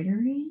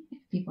embroidery. If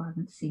people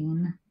haven't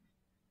seen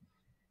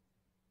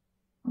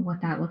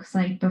what that looks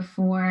like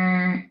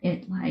before,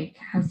 it like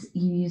has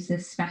you use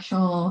this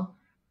special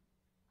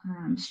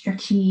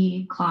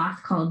stretchy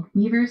cloth called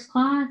weaver's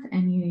cloth,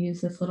 and you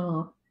use this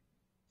little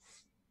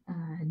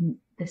uh,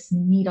 this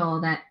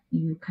needle that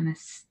you kind of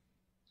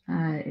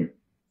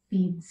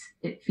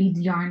it feeds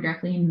yarn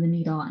directly into the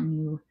needle, and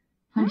you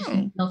punch the Oh,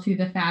 needle through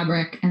the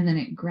fabric, and then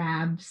it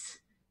grabs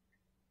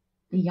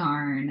the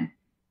yarn.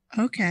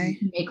 You okay.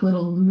 can make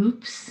little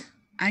loops.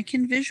 I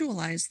can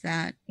visualize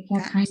that. If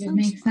that That kind of sounds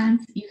makes fun.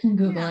 sense, you can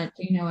Google Yeah, it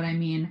so you know what I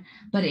mean.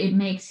 But it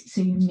makes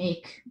so you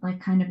make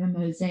like kind of a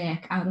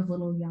mosaic out of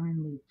little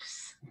yarn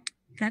loops.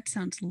 that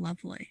sounds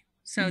lovely.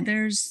 So And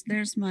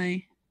there's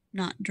my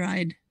not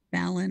dried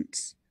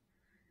balance.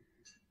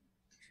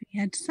 If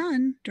you had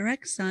sun,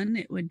 direct sun,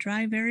 it would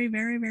dry very,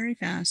 very, very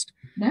fast.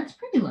 that's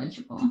pretty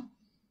legible.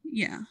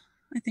 Yeah,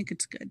 I think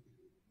it's good.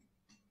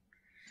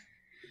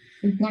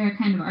 Is there a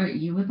kind of art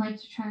you would like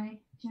to try,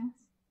 Jess?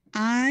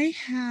 I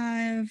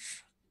have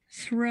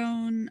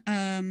thrown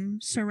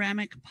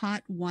ceramic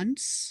pot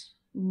once,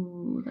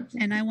 Ooh, that's a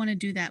and I good. want to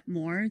do that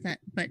more.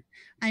 But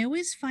I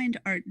always find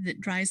art that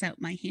dries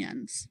out my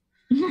hands.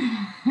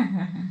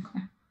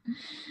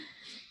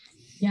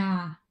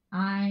 Yeah,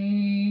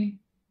 I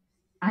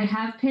I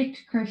have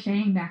picked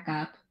crocheting back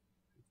up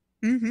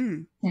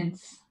Mm-hmm.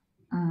 since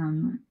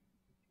um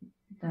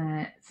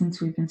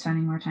since we've been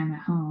spending more time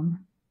at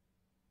home.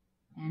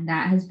 And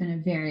that has been a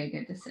very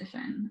good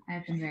decision.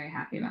 I've been very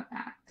happy about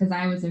that because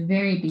I was a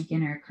very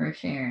beginner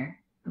crocheter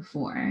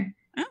before,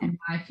 Oh, and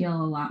I feel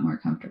a lot more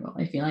comfortable.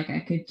 I feel like I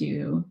could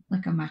do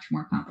like a much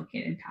more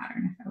complicated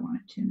pattern if I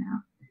wanted to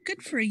now.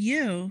 good for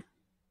you.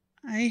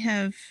 I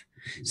have.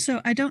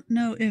 So I don't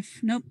know if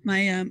nope.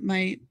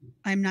 My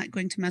I'm not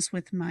going to mess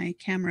with my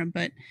camera,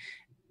 but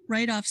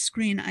right off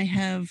screen I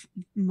have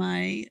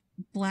my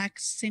black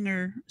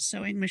Singer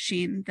sewing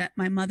machine that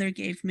my mother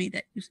gave me.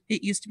 That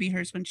it used to be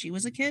hers when she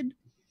was a kid,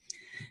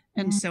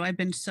 and Yeah. so I've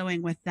been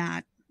sewing with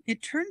that.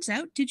 It turns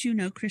out, did you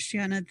know,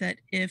 Christiana, that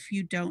if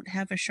you don't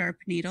have a sharp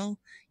needle,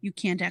 you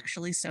can't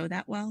actually sew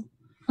that well?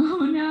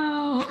 Oh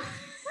no.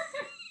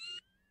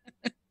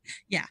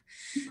 Yeah,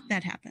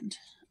 that happened.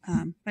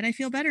 But I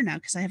feel better now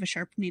because I have a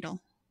sharp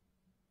needle.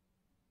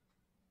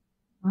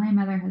 My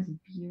mother has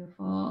a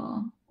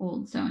beautiful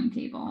old sewing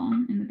table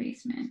in the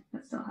basement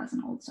that still has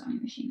an old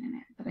sewing machine in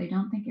it, but I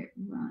don't think it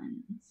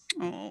runs.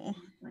 Oh,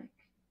 It's like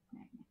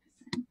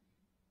magnificent.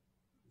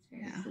 It's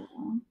very yeah.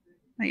 cool.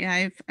 But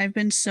yeah, I've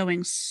been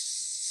sewing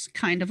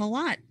kind of a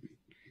lot,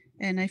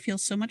 and I feel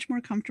so much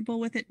more comfortable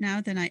with it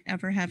now than I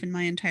ever have in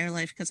my entire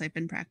life because I've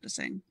been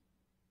practicing.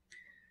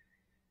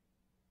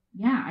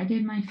 Yeah, I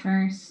did my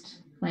first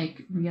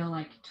like real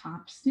like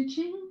top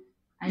stitching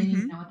I didn't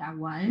even know what that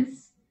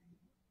was.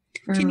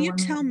 Can For you when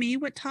we tell were, me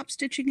what top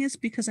stitching is?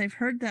 Because I've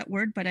heard that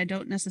word, but I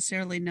don't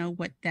necessarily know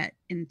what that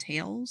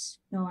entails.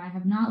 so I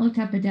have not looked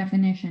up a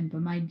definition,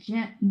 but my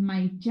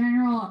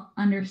general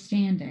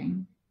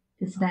understanding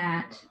is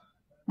that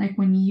like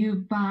when you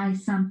buy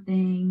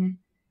something,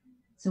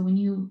 so when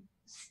you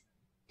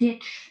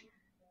stitch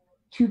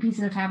two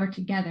pieces of fabric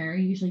together,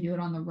 you usually do it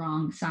on the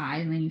wrong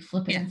side and then you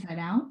flip it Yeah. inside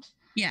out.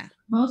 Yeah.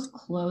 Most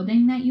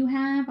clothing that you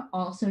have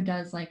also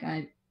does like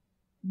a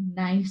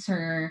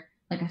nicer,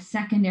 like a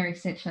secondary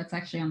stitch that's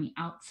actually on the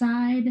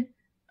outside. It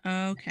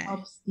Okay.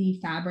 helps the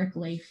fabric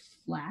lay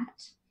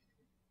flat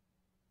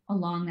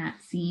along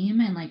that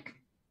seam and like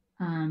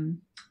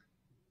um,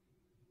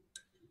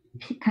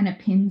 kind of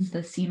pins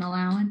the seam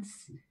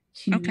allowance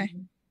to Okay.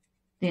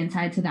 the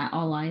inside so that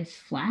all lies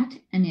flat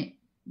and it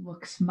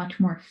looks much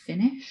more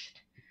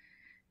finished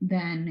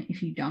than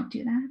if you don't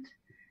do that.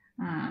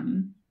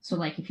 So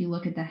like if you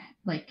look at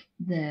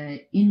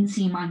the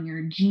inseam on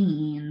your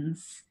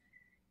jeans,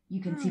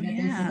 you can Oh, see that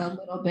there's like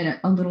yeah.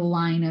 a little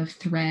line of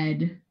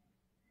thread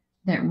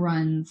that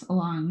runs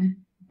along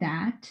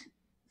that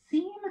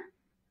seam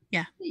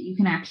Yeah. that you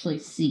can actually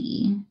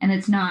see. And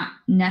it's not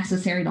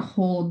necessary to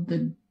hold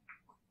the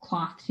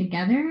cloth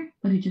together,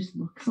 but it just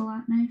looks a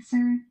lot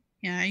nicer.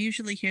 Yeah. I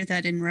usually hear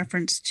that in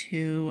reference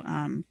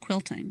to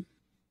quilting,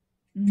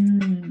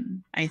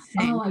 Mm. I Oh,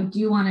 think. I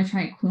do want to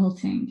try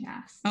quilting,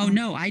 Jess. Oh,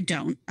 no, I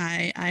don't.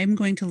 I'm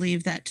going to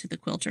leave that to the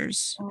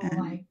quilters Oh, and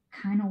I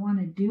kind of want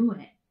to do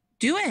it.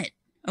 do it.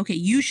 Okay.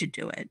 You should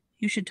do it.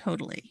 You should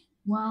totally.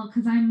 Well,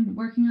 because I'm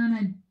working on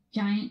a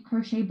giant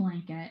crochet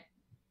blanket,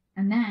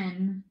 and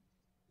then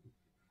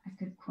I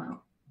could quilt.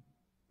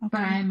 But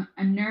Okay.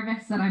 I'm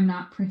nervous that I'm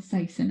not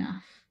precise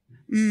enough.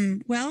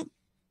 Well,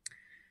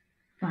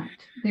 But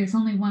there's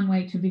only one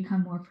way to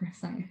become more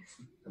precise.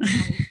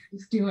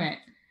 Just do it.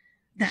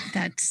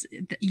 that's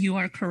you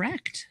are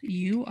correct.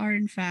 You are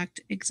in fact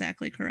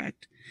exactly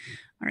correct.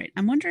 All right.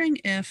 I'm wondering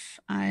if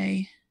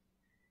I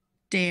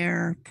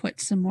dare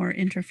put some more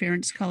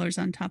interference colors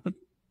on top of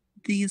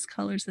these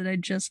colors that I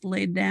just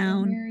laid Oh,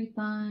 down. very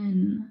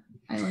fun.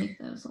 I like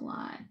those a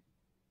lot.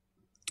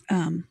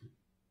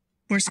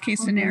 Worst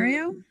case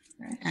scenario,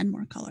 add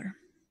more color.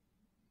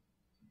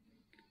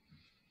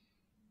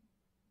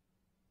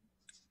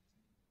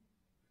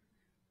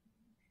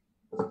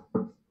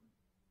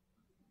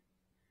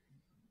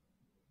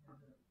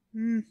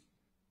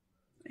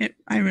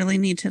 I really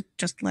need to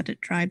just let it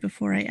dry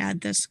before I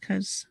add this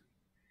because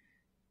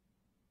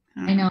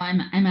I know I'm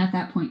at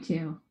that point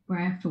too where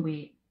I have to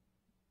wait.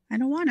 I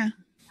don't want to.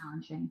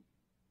 Challenging.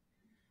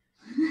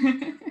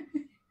 I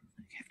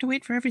have to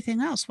wait for everything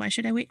else. Why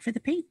should I wait for the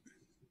paint?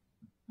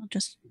 I'll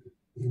just.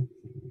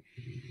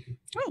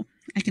 Oh,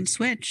 I can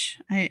switch.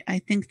 I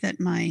think that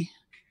my.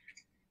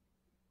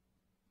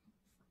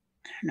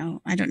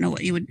 I don't know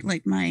what you would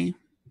like my.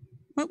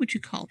 What would you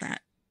call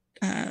that?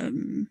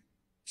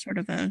 Sort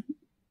of a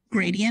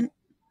gradient.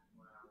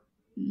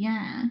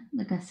 Yeah,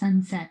 like a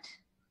sunset.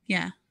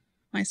 Yeah,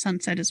 my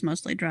sunset is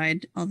mostly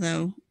dried,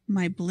 although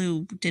my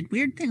blue did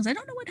weird things. I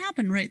don't know what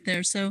happened right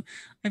there. So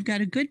I've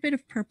got a good bit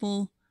of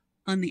purple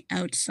on the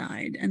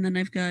outside, and then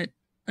I've got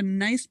a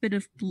nice bit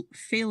of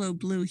phthalo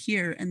blue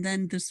here, and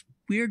then this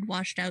weird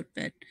washed out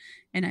bit.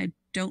 And I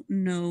don't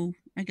know,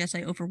 I guess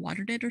I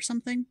overwatered it or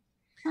something.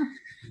 Huh.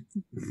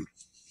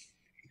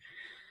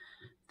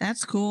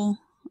 That's cool.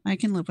 I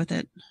can live with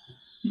it.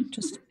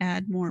 Just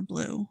add more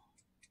blue.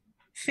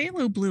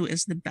 Phthalo blue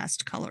is the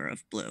best color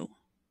of blue.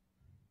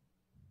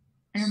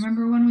 I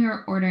remember when we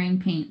were ordering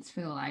paints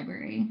for the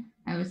library,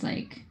 I was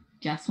like,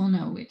 Jess will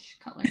know which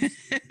colors.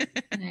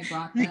 And I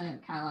brought the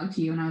catalog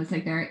to you and I was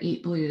like, there are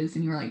 8 blues.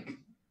 And you were like,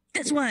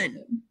 this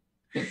one.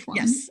 This one.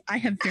 Yes, I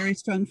have very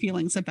strong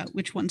feelings about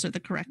which ones are the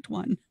correct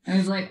one. I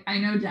was like, I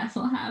know Jess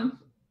will have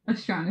a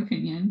strong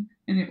opinion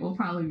and it will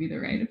probably be the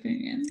right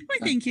opinion. Why,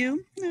 thank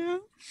you.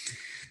 No.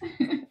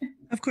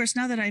 Of course,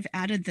 now that I've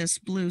added this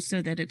blue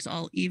so that it's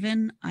all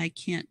even, I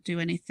can't do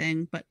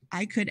anything, but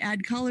I could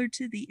add color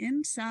to the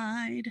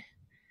inside.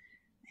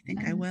 I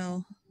think I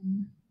will.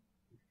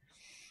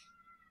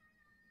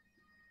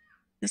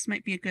 This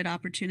might be a good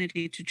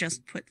opportunity to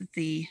just put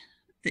the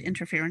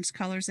interference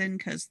colors in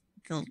because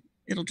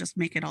it'll just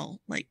make it all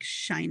like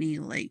shiny,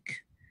 like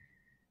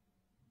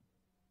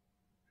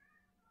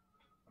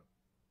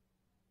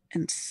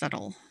and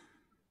subtle.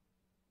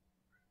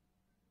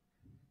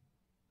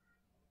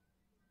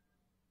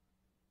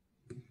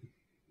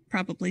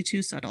 Probably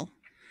too subtle.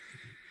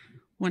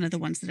 One of the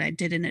ones that I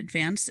did in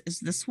advance is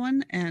this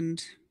one,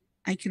 and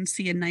I can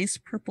see a nice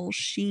purple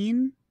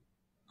sheen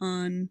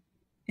in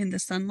the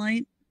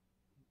sunlight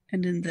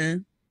and in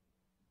the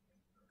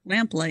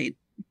lamplight,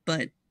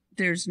 but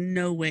there's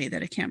no way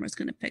that a camera's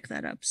going to pick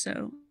that up.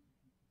 So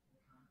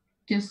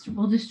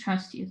we'll just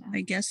trust you then.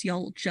 I guess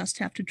y'all just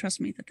have to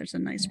trust me that there's a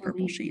nice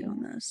purple sheen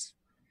on this.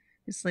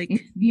 It's like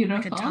it's beautiful.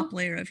 Like a top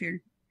layer of your.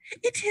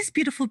 It is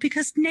beautiful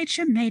because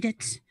nature made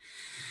it.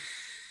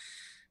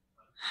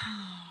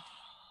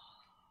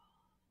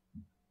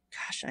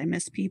 Gosh, I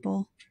miss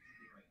people.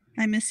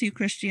 I miss you,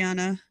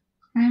 Christiana.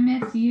 I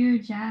miss you,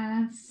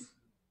 Jess.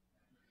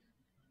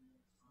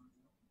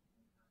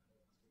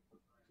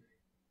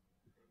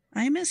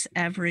 I miss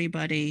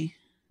everybody.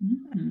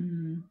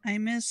 Mm, I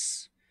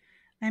miss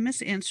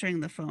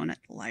answering the phone at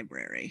the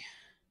library.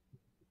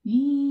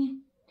 me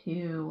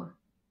too.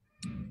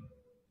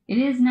 It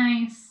is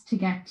nice to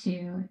get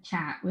to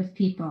chat with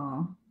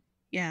people.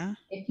 Yeah,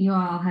 If you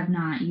all have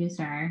not used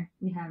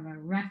we have a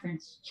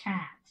reference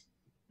chat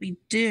we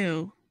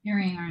do.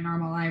 during our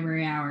normal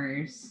library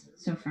hours.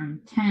 So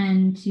from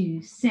 10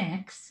 to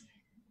 6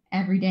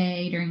 every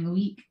day during the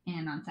week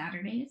and on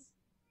Saturdays,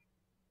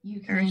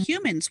 you There are can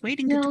humans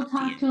waiting to still talk to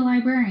talk you. to a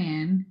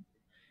librarian.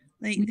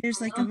 We Like have there's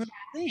a like a little little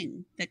chat.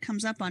 thing that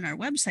comes up on our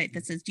website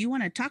that says, "Do you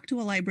want to talk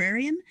to a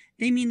librarian?"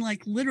 They mean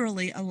like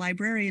literally a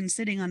librarian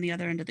sitting on the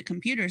other end of the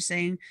computer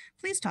saying,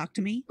 "Please talk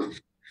to me."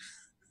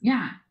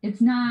 Yeah,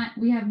 there's no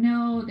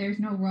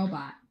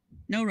robot.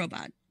 No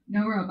robot.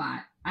 No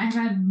robot. I've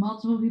had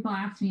multiple people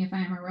ask me if I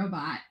am a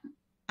robot,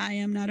 I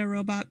am not a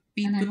robot. and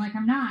Beep I'm boop. like,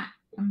 I'm not.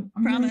 I'm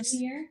really Promise.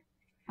 here.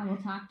 I will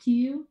talk to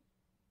you.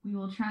 We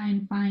will try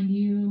and find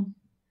you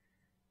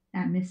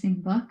that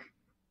missing book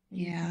that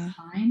you can't Yeah.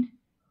 find,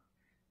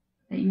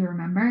 that you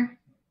remember.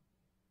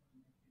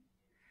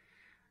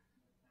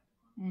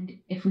 And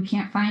if we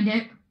can't find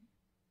it,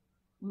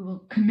 we will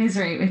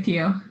commiserate with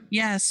you.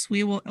 Yes,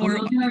 we will. But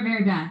we'll do our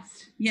very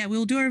best. Yeah,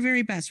 we'll do our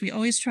very best. We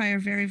always try our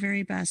very,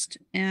 very best.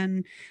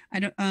 And I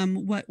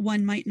don't. What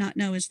one might not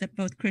know is that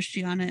both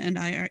Christiana and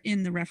I are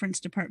in the reference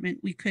department.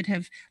 We could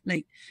have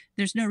like.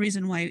 There's no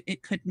reason why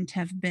it couldn't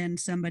have been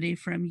somebody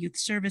from youth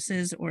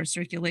services or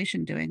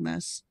circulation doing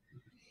this.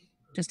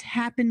 Just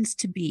happens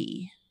to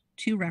be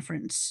two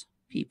reference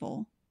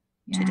people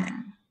today.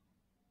 Yeah.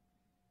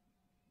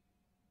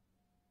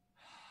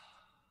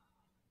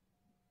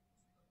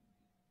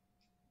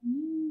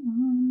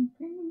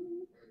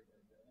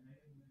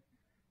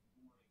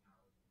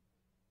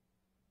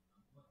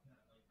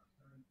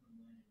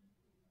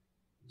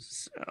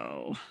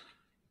 So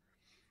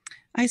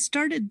I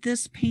started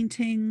this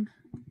painting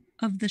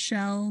of the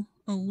shell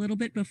a little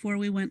bit before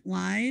we went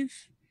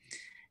live.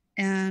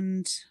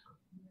 And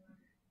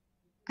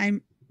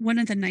I'm one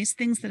of the nice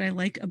things that I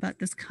like about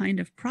this kind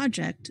of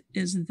project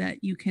is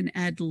that you can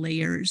add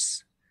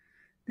layers.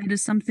 That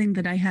is something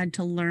that I had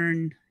to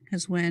learn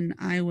because when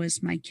I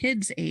was my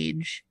kid's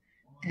age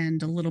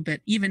and a little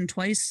bit, even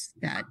twice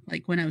that,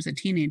 like when I was a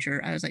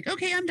teenager, I was like,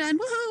 okay, I'm done.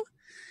 Woohoo.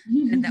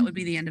 And that would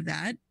be the end of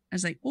that. I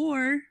was like,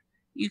 or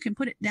you can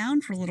put it down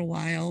for a little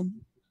while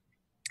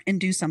and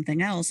do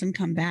something else and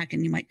come back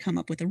and you might come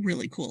up with a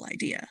really cool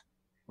idea.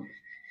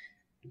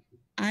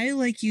 I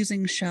like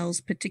using shells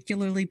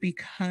particularly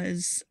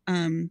because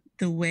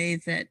the way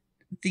that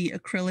the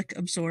acrylic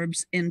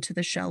absorbs into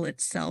the shell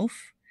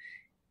itself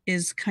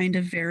is kind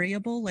of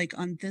variable. Like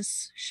on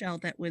this shell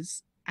that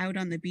was out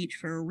on the beach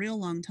for a real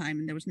long time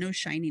and there was no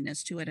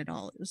shininess to it at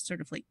all. It was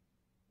sort of like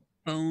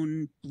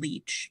bone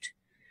bleached,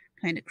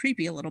 kind of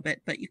creepy a little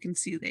bit, but you can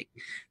see like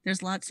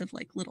there's lots of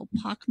like little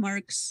pock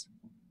marks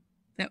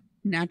that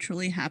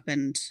naturally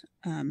happened.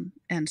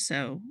 And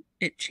so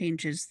it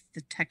changes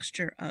the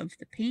texture of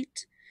the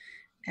paint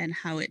and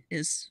how it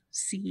is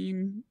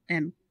seen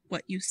and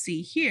what you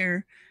see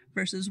here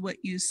versus what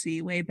you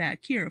see way back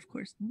here, of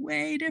course,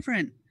 way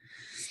different.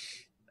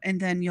 And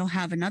then you'll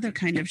have another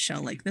kind of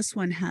shell like this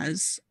one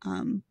has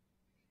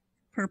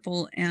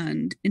purple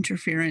and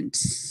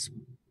interference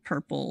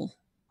purple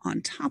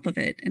on top of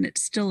it, and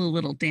it's still a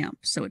little damp,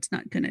 so it's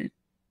not gonna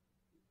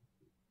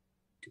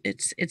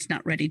it's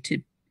not ready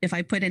to, if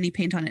I put any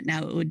paint on it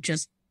now, it would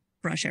just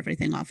brush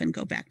everything off and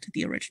go back to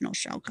the original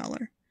shell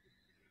color.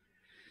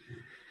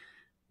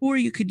 Or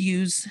you could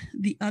use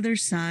the other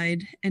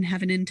side and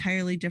have an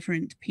entirely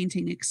different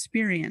painting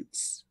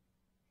experience.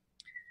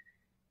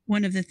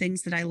 One of the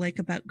things that I like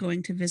about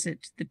going to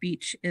visit the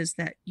beach is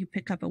that you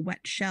pick up a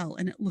wet shell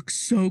and it looks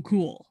so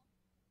cool.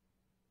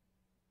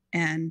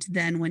 And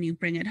then when you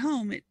bring it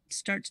home, it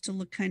starts to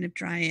look kind of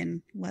dry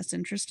and less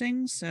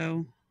interesting.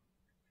 So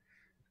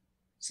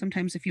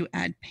sometimes if you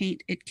add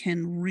paint, it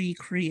can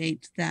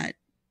recreate that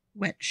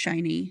wet,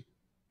 shiny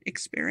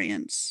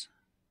experience.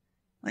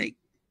 Like,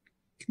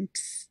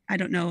 I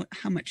don't know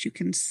how much you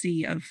can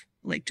see of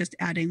like just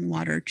adding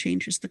water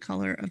changes the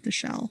color of the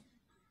shell.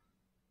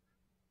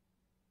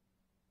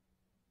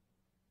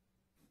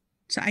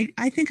 So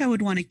I think I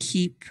would want to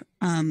keep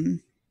a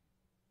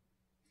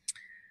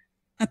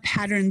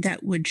pattern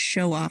that would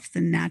show off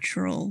the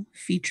natural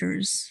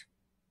features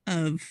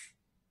of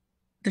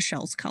the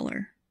shell's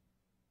color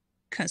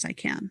because I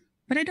can,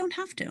 but I don't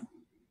have to. I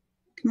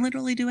can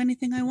literally do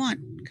anything I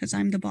want because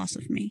I'm the boss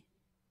of me.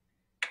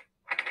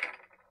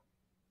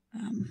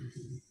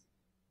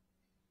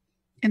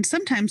 And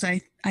sometimes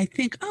I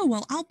think, oh,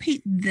 well, I'll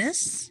paint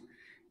this.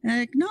 And I'm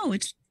like, no,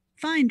 it's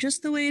fine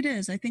just the way it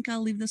is. I think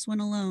I'll leave this one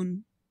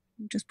alone.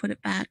 Just put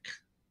it back.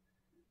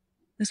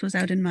 This was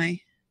out in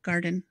my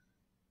garden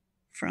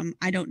from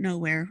I don't know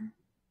where.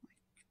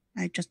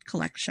 I just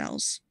collect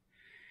shells.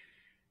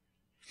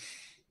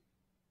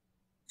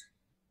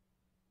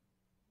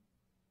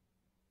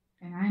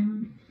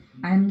 And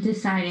I'm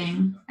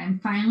deciding I'm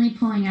finally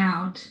pulling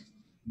out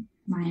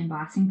my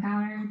embossing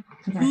powder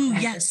because I Ooh, thought this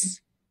would yes.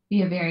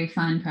 be a very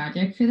fun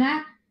project for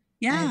that. I've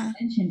Yeah.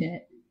 mentioned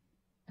it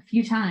a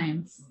few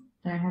times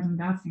that I have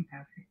embossing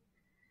powder.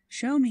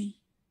 Show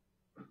me.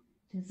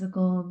 It is a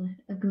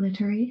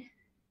glittery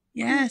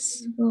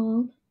Yes.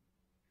 gold.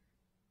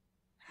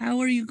 How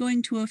are you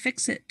going to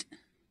affix it?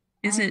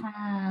 Is I it?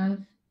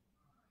 have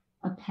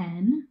a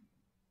pen,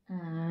 a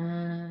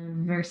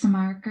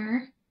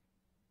Versamarker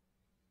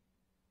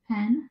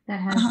pen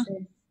that has Uh-huh.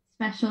 this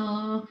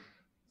special,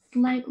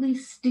 slightly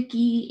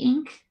sticky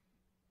ink.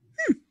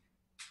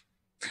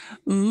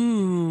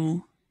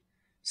 Ooh.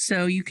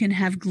 So you can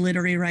have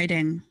glittery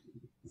writing.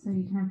 So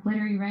you can have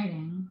glittery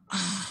writing.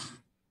 Oh,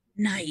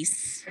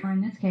 nice. Or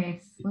in this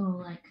case, little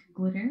like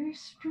glitter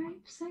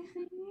stripes, I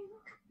think.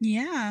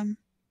 Yeah.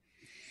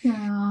 So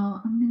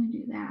I'm gonna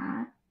do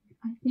that.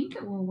 I think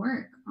it will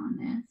work on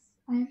this.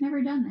 I have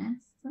never done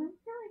this, but I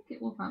feel like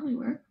it will probably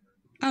work.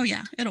 Oh,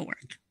 yeah, it'll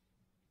work.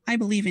 I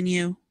believe in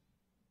you.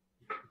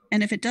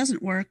 And if it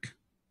doesn't work,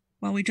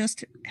 well, we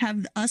just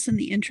have us and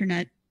the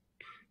internet.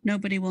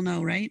 Nobody will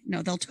know, right?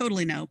 No, they'll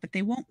totally know, but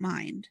they won't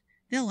mind.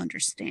 They'll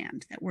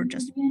understand that we're It will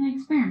just be an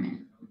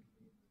experiment.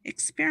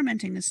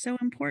 experimenting is so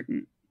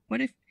important.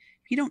 What if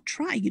you don't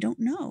try, you don't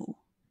know?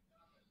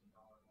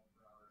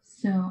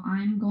 So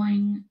I'm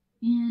going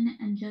in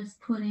and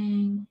just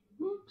putting.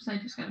 Oops! I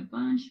just got a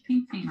bunch of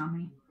pink paint on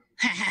me.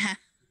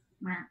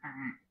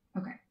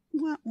 Okay.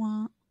 Wah,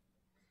 wah.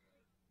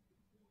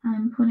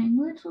 I'm putting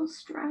little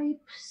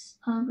stripes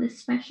of this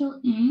special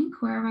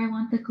ink wherever I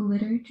want the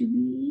glitter to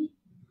be.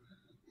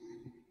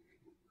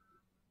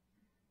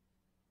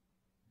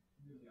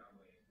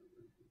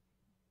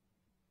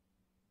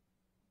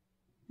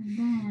 And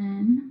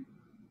then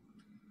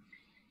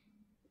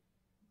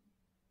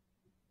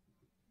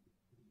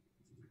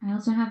I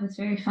also have this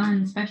very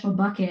fun special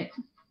bucket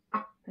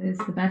that is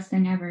the best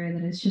thing ever,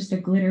 that is just a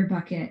glitter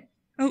bucket.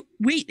 Oh,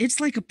 wait, it's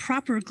like a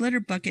proper glitter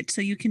bucket,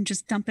 so you can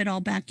just dump it all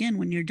back in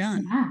when you're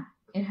done.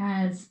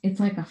 Yeah, it's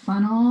like a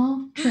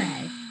funnel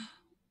tray.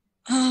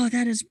 Oh,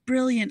 that is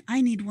brilliant.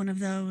 I need one of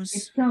those.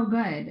 It's so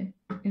good.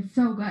 It's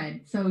so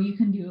good. So you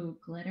can do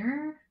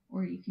glitter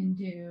or you can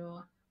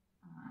do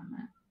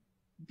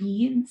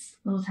beads,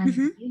 little tiny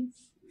beads.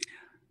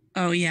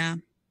 Oh, yeah.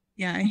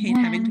 Yeah, I And hate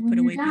having to then when put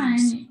you're away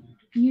beads. done,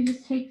 you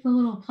just take the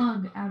little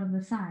plug out of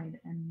the side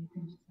and you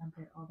can just dump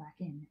it all back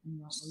in and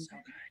you won't lose So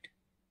it. good.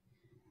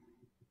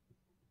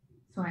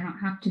 So I don't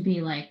have to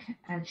be like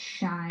as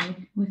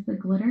shy with the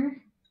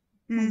glitter.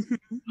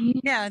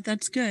 Yeah,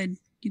 that's good.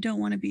 You don't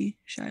want to be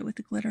shy with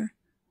the glitter.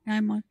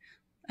 I'm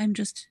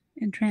just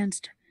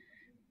entranced,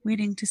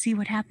 waiting to see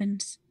what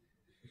happens.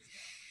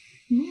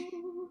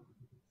 Ooh.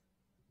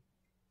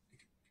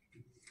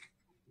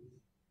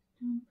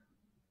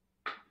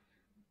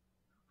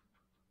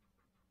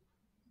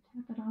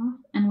 Tap it off.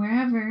 And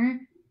wherever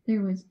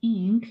there was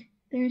ink,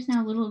 there's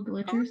now little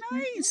glitter. Oh,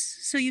 nice.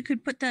 So you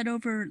could put that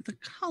over the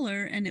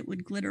color and it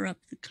would glitter up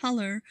the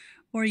color,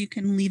 or you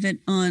can leave it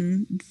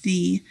on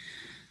the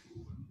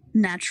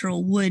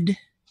natural wood.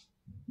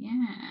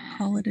 Yeah.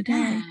 Call it a day.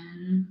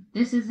 And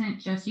this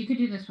isn't just, you could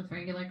do this with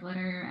regular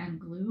glitter and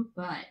glue,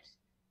 but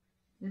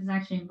this is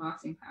actually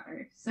embossing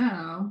powder.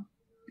 So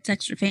it's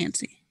extra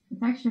fancy.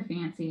 It's extra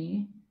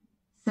fancy.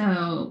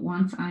 So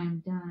once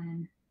I'm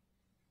done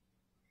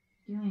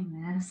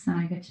doing this, then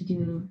I get to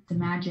do the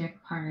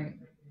magic part.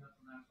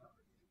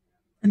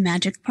 The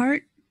magic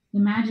part? The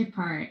magic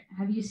part.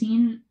 Have you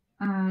seen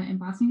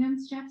embossing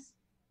guns, Jess?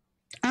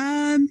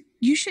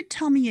 You should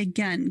tell me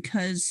again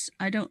because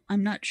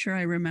I'm not sure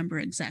I remember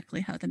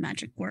exactly how the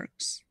magic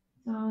works.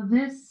 So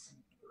this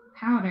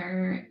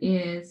powder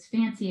is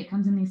fancy. It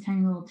comes in these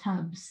tiny little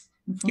tubs.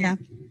 It's a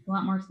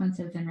lot more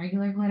expensive than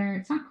regular glitter.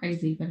 It's not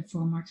crazy, but it's a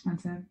little more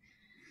expensive.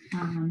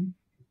 And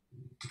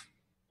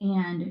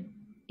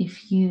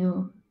if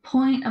you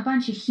point a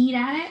bunch of heat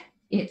at it,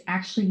 it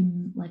actually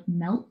like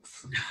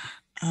melts.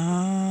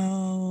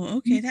 Oh,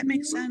 okay, that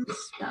makes sense.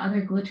 The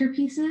other glitter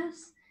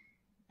pieces,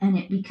 and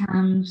it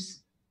becomes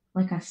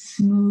like a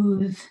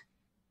smooth,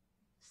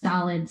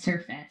 solid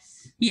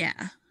surface.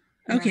 Yeah.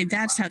 Okay,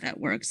 that's how that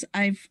works.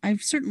 I've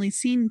certainly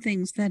seen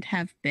things that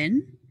have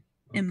been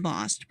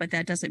embossed, but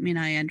that doesn't mean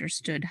I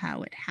understood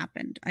how it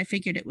happened. I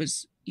figured it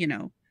was,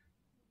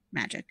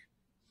 magic.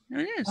 No,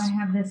 it is. I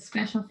have this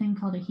special thing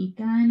called a heat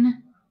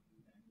gun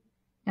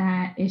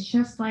that is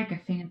just like a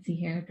fancy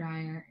hair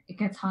dryer. It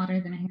gets hotter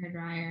than a hair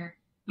dryer.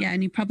 Yeah,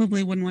 and you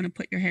probably wouldn't want to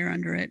put your hair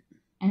under it.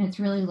 And it's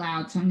really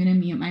loud, so I'm going to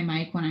mute my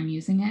mic when I'm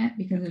using it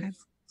because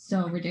it's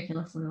so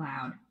ridiculously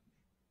loud.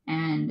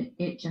 And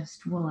it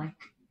just will like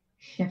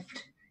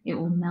shift. It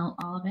will melt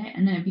all of it,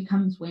 and then it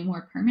becomes way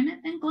more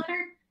permanent than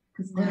glitter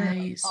because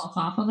glitter falls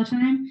off all the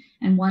time.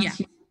 And once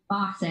you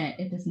emboss it,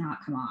 it does not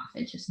come off.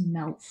 It just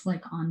melts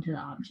like onto the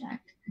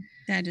object.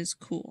 That is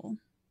cool.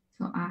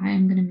 So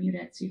I'm going to mute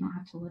it so you don't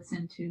have to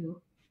listen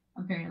to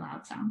a very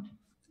loud sound.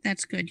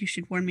 That's good. You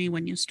should warn me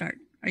when you start.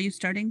 Are you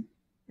starting?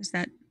 Is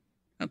that?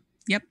 Oh,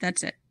 yep,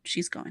 that's it.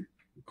 She's going.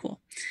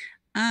 Cool.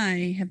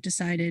 I have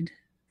decided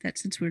that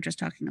since we were just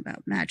talking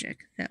about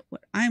magic, that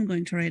what I'm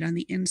going to write on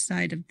the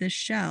inside of this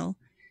shell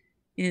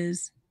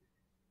is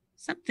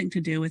something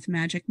to do with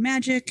magic.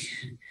 Magic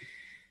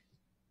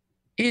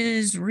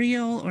is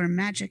real or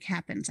magic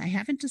happens. I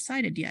haven't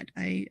decided yet.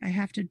 I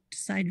have to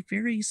decide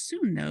very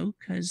soon, though,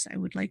 because I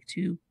would like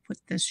to put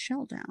this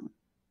shell down.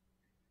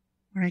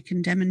 Or I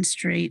can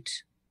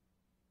demonstrate,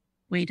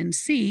 wait and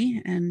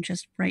see, and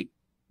just write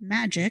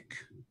magic.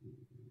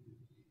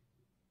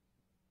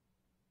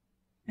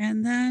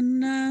 And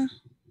then,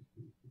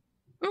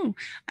 oh,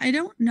 I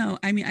don't know.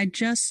 I mean, I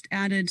just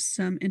added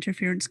some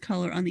interference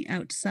color on the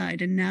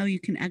outside, and now you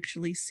can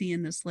actually see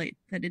in this light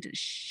that it is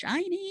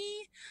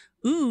shiny.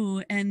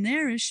 Ooh, and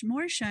there is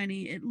more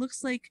shiny. It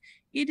looks like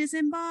it is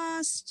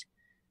embossed.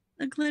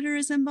 The glitter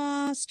is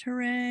embossed.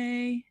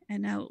 Hooray.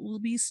 And now it will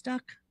be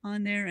stuck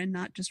on there and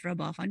not just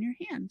rub off on your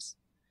hands.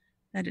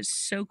 That is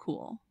so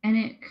cool. And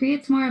it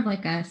creates more of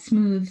like a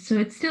smooth, so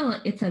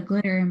it's a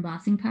glitter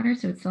embossing powder,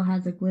 so it still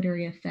has a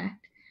glittery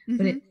effect,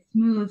 but it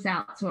smooths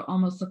out so it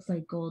almost looks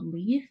like gold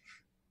leaf.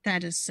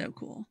 That is so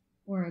cool.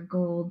 Or a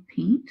gold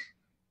paint.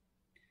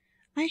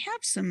 I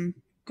have some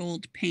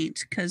gold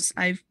paint because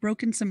I've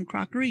broken some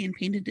crockery and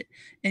painted it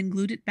and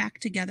glued it back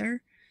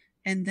together,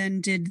 and then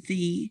did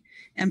the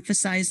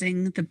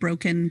emphasizing the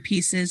broken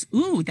pieces.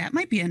 Ooh, that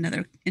might be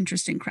another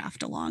interesting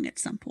craft along at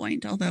some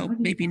point, although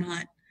maybe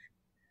not.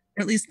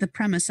 Or at least the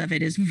premise of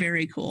it is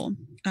very cool.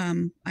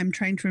 I'm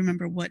trying to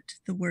remember what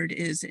the word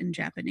is in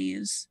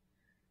Japanese.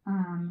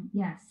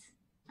 Yes,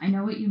 I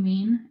know what you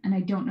mean, and I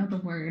don't know the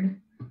word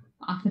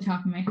off the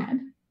top of my head.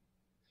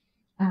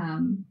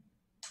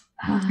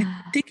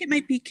 I think it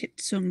might be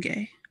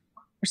kitsunge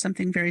or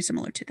something very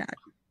similar to that.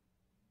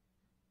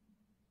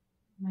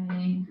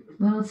 My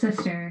little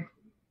sister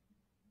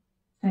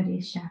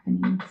studies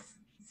Japanese,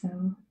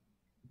 so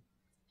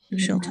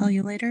she'll tell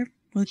you later.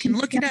 We can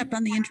look it up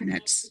on the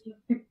internet.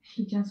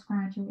 She just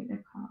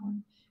graduated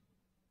college.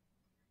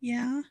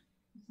 Yeah.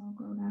 It's all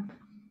grown up.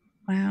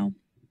 Wow.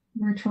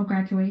 Virtual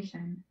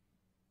graduation.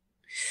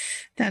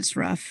 That's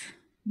rough.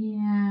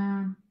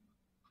 Yeah.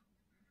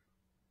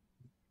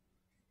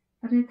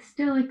 But it's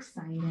still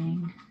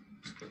exciting.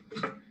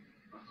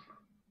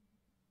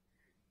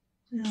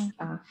 No.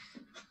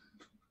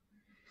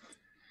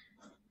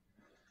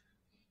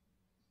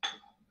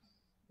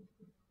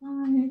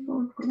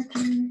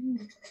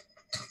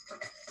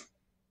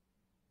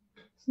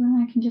 So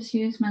then I can just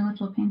use my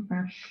little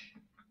paintbrush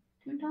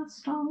to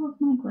dust all of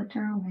my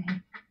glitter away.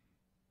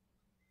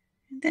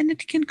 And then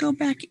it can go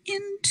back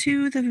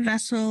into the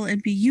vessel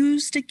and be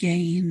used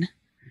again.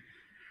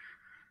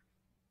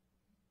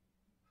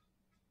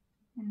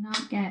 And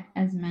not get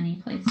as many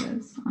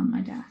places on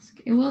my desk.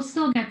 It will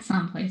still get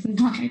some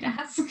places on my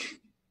desk.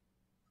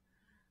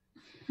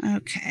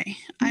 Okay,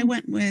 I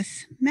went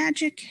with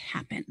Magic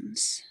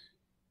Happens.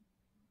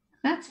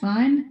 That's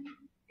fun.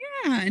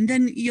 Yeah, and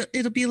then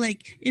it'll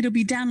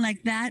be down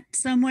like that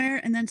somewhere,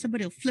 and then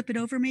somebody will flip it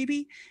over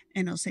maybe,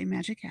 and it'll say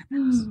Magic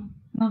Happens.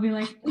 I'll be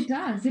like, it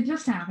does. It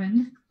just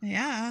happened.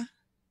 Yeah.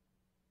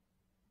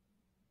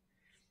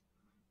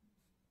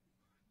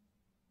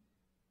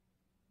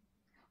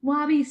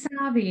 Wabi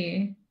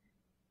sabi.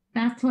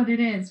 That's what it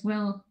is.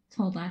 Will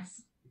told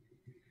us.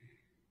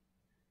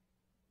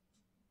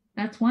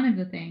 That's one of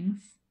the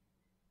things.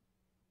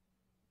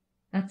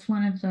 That's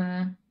one of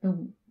the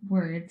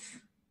words.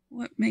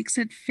 What makes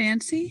it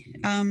fancy?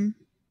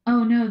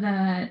 Oh no,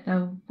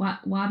 the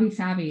wabi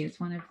sabi is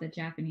one of the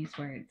Japanese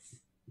words.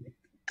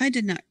 I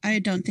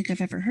don't think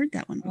I've ever heard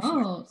that one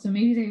before. Oh, so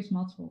maybe there's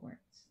multiple words.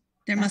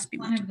 There must be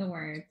one of the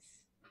words,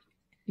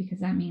 because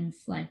that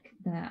means like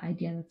the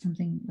idea that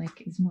something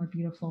like is more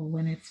beautiful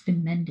when it's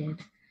been mended.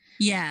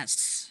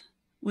 Yes,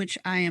 which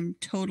I am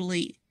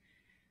totally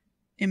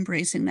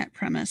embracing that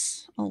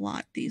premise a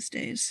lot these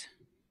days.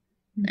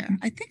 Mm-hmm. There,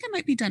 I think I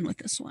might be done with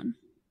this one.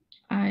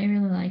 I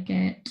really like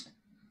it.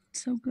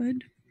 It's so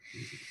good.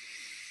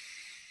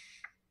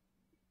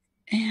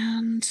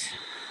 And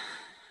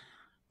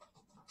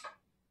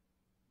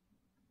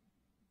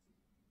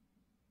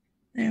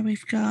there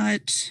we've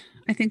got,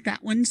 I think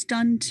that one's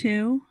done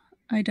too.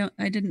 I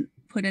didn't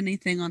put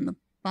anything on the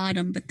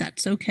bottom, but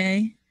that's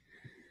okay.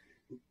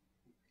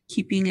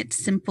 Keeping it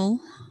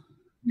simple.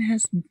 It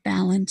has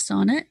balance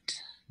on it.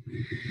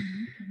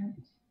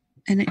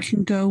 And it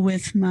can go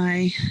with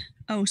my,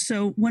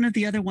 so one of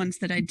the other ones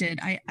that I did,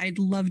 I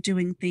love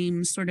doing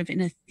themes sort of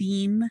in a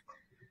theme.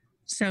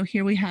 So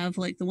here we have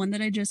like the one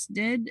that I just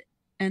did,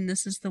 and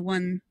this is the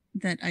one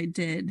that I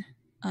did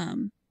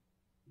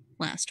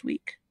last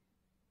week.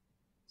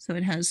 So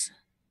it has,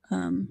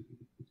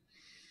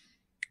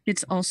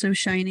 it's also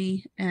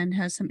shiny and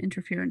has some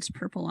interference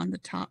purple on the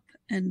top,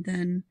 and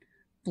then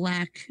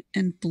black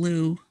and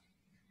blue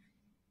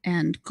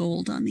and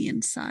gold on the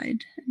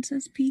inside. It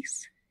says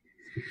peace.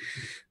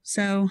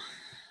 So.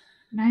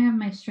 And I have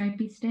my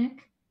stripey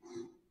stick.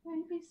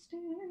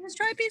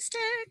 Stripey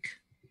stick.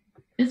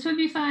 This would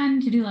be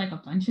fun to do like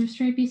a bunch of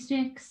stripey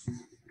sticks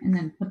and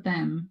then put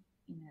them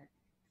in a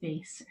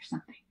vase or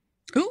something.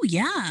 Oh,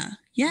 yeah.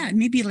 Yeah,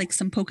 maybe like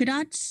some polka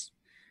dots.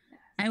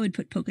 I would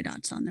put polka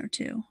dots on there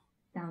too.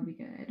 That would be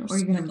good. or Or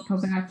you could have a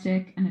polka squiggles. dot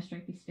stick and a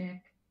stripy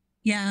stick.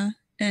 Yeah,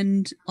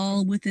 and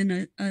all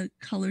within a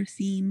color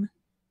theme.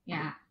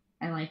 Yeah,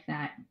 I like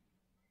that.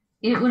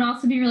 It would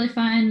also be really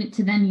fun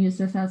to then use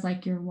this as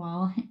like your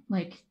wall,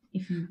 like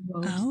if you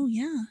wrote, Oh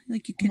yeah,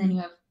 like you and then can.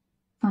 you have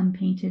fun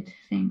painted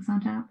things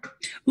on top.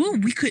 Oh,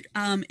 we could,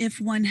 if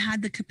one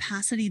had the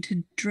capacity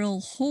to drill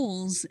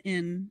holes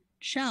in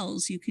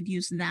shells, you could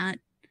use that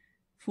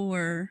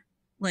for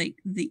like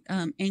the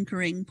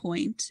anchoring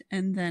point,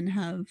 and then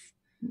have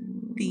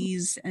Ooh,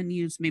 these and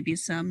use maybe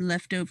some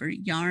leftover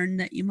yarn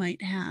that you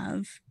might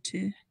have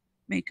to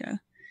make a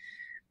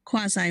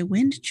quasi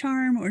wind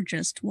charm or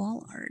just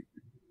wall art.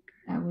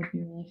 that would be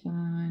really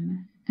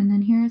fun. And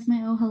then here's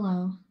my oh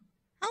hello.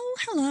 Oh,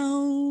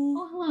 hello.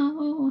 Oh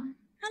hello.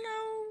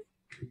 Hello,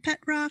 pet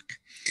rock.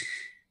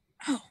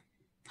 Oh,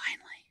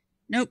 finally.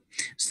 Nope.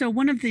 So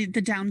one of the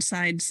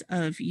downsides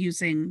of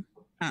using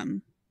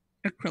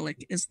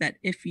acrylic is that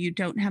if you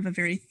don't have a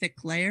very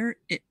thick layer,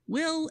 it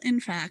will in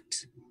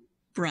fact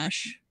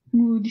brush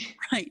Wooge.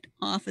 right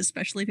off,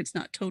 especially if it's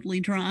not totally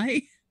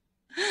dry.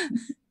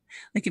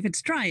 Like if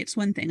it's dry, it's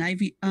one thing.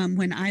 I've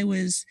when I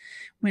was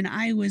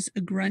a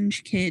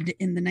grunge kid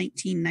in the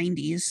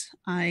 1990s,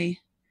 I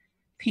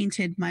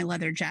painted my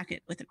leather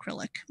jacket with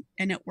acrylic,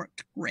 and it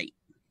worked great.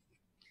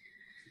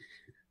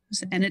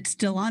 And it's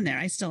still on there.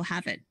 I still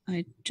have it.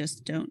 I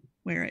just don't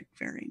wear it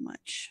very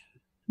much.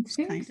 It's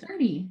very kind of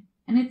sturdy.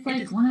 And it's it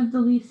like is, one of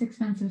the least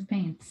expensive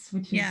paints,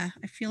 which is yeah,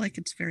 I feel like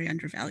it's very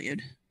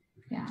undervalued.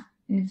 yeah,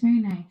 it's very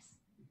nice.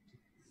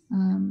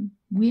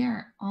 We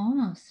are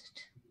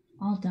almost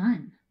all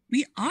done.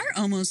 We are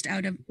almost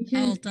out of Which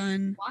all is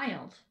done.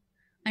 wild.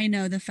 I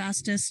know, the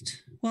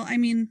fastest. Well, I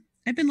mean,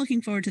 I've been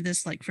looking forward to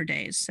this like for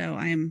days, so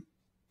I'm,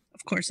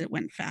 of course, it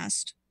went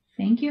fast.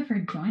 Thank you for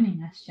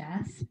joining us,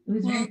 Jess. It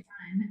was Well, very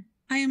fun.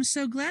 I am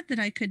so glad that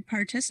I could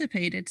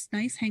participate. It's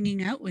nice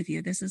hanging out with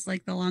you. This is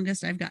like the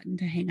longest I've gotten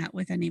to hang out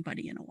with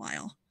anybody in a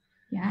while.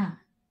 Yeah,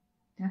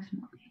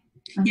 definitely.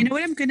 You know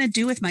what I'm going to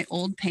do with my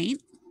old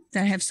paint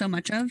that I have so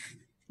much of?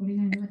 What are you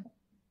going to do with it?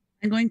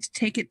 I'm going to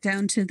take it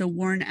down to the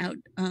worn out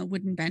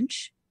wooden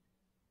bench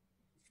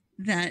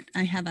that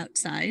I have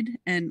outside,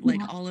 and like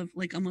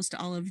almost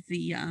all of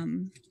the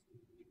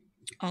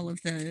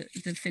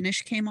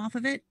finish came off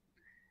of it.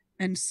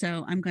 And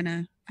so I'm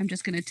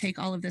just gonna take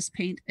all of this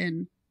paint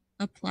and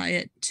apply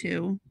it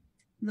to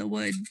the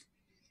wood.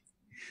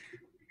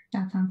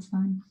 That sounds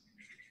fun.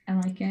 I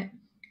like it.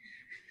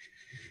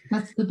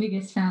 That's the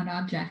biggest found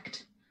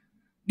object.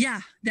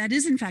 Yeah, that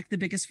is in fact the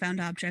biggest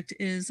found object,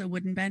 is a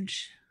wooden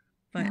bench.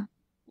 But yeah.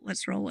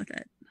 Let's roll with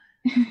it.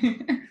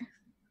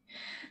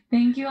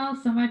 Thank you all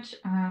so much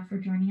for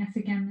joining us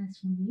again this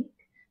week.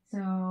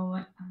 So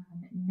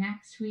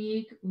next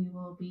week we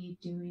will be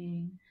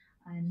doing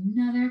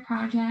another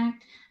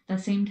project. At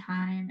the same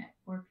time at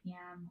 4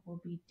 p.m.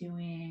 we'll be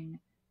doing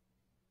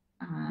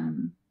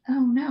oh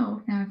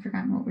no, now I've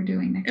forgotten what we're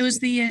doing next It was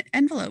week. the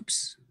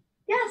envelopes.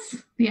 Yes,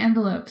 the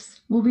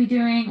envelopes. We'll be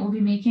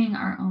making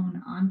our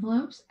own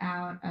envelopes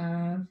out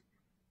of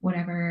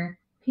whatever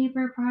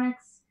paper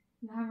products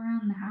you have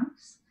around the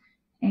house.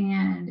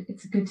 And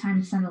it's a good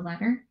time to send a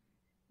letter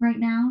right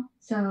now.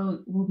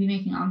 So we'll be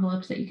making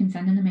envelopes that you can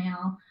send in the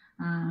mail.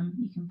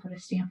 You can put a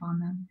stamp on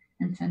them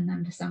and send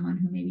them to someone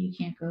who maybe you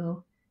can't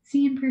go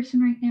see in person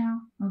right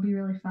now. It'll be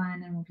really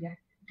fun, and we'll be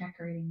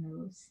decorating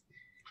those.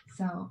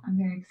 So I'm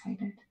very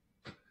excited.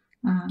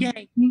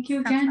 Yay. Thank you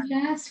again,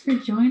 Jess, for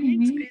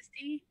joining Thanks, me.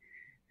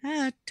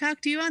 Christy.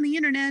 Talk to you on the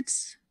internet.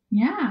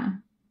 Yeah.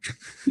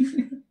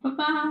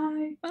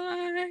 Bye-bye.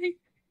 Bye.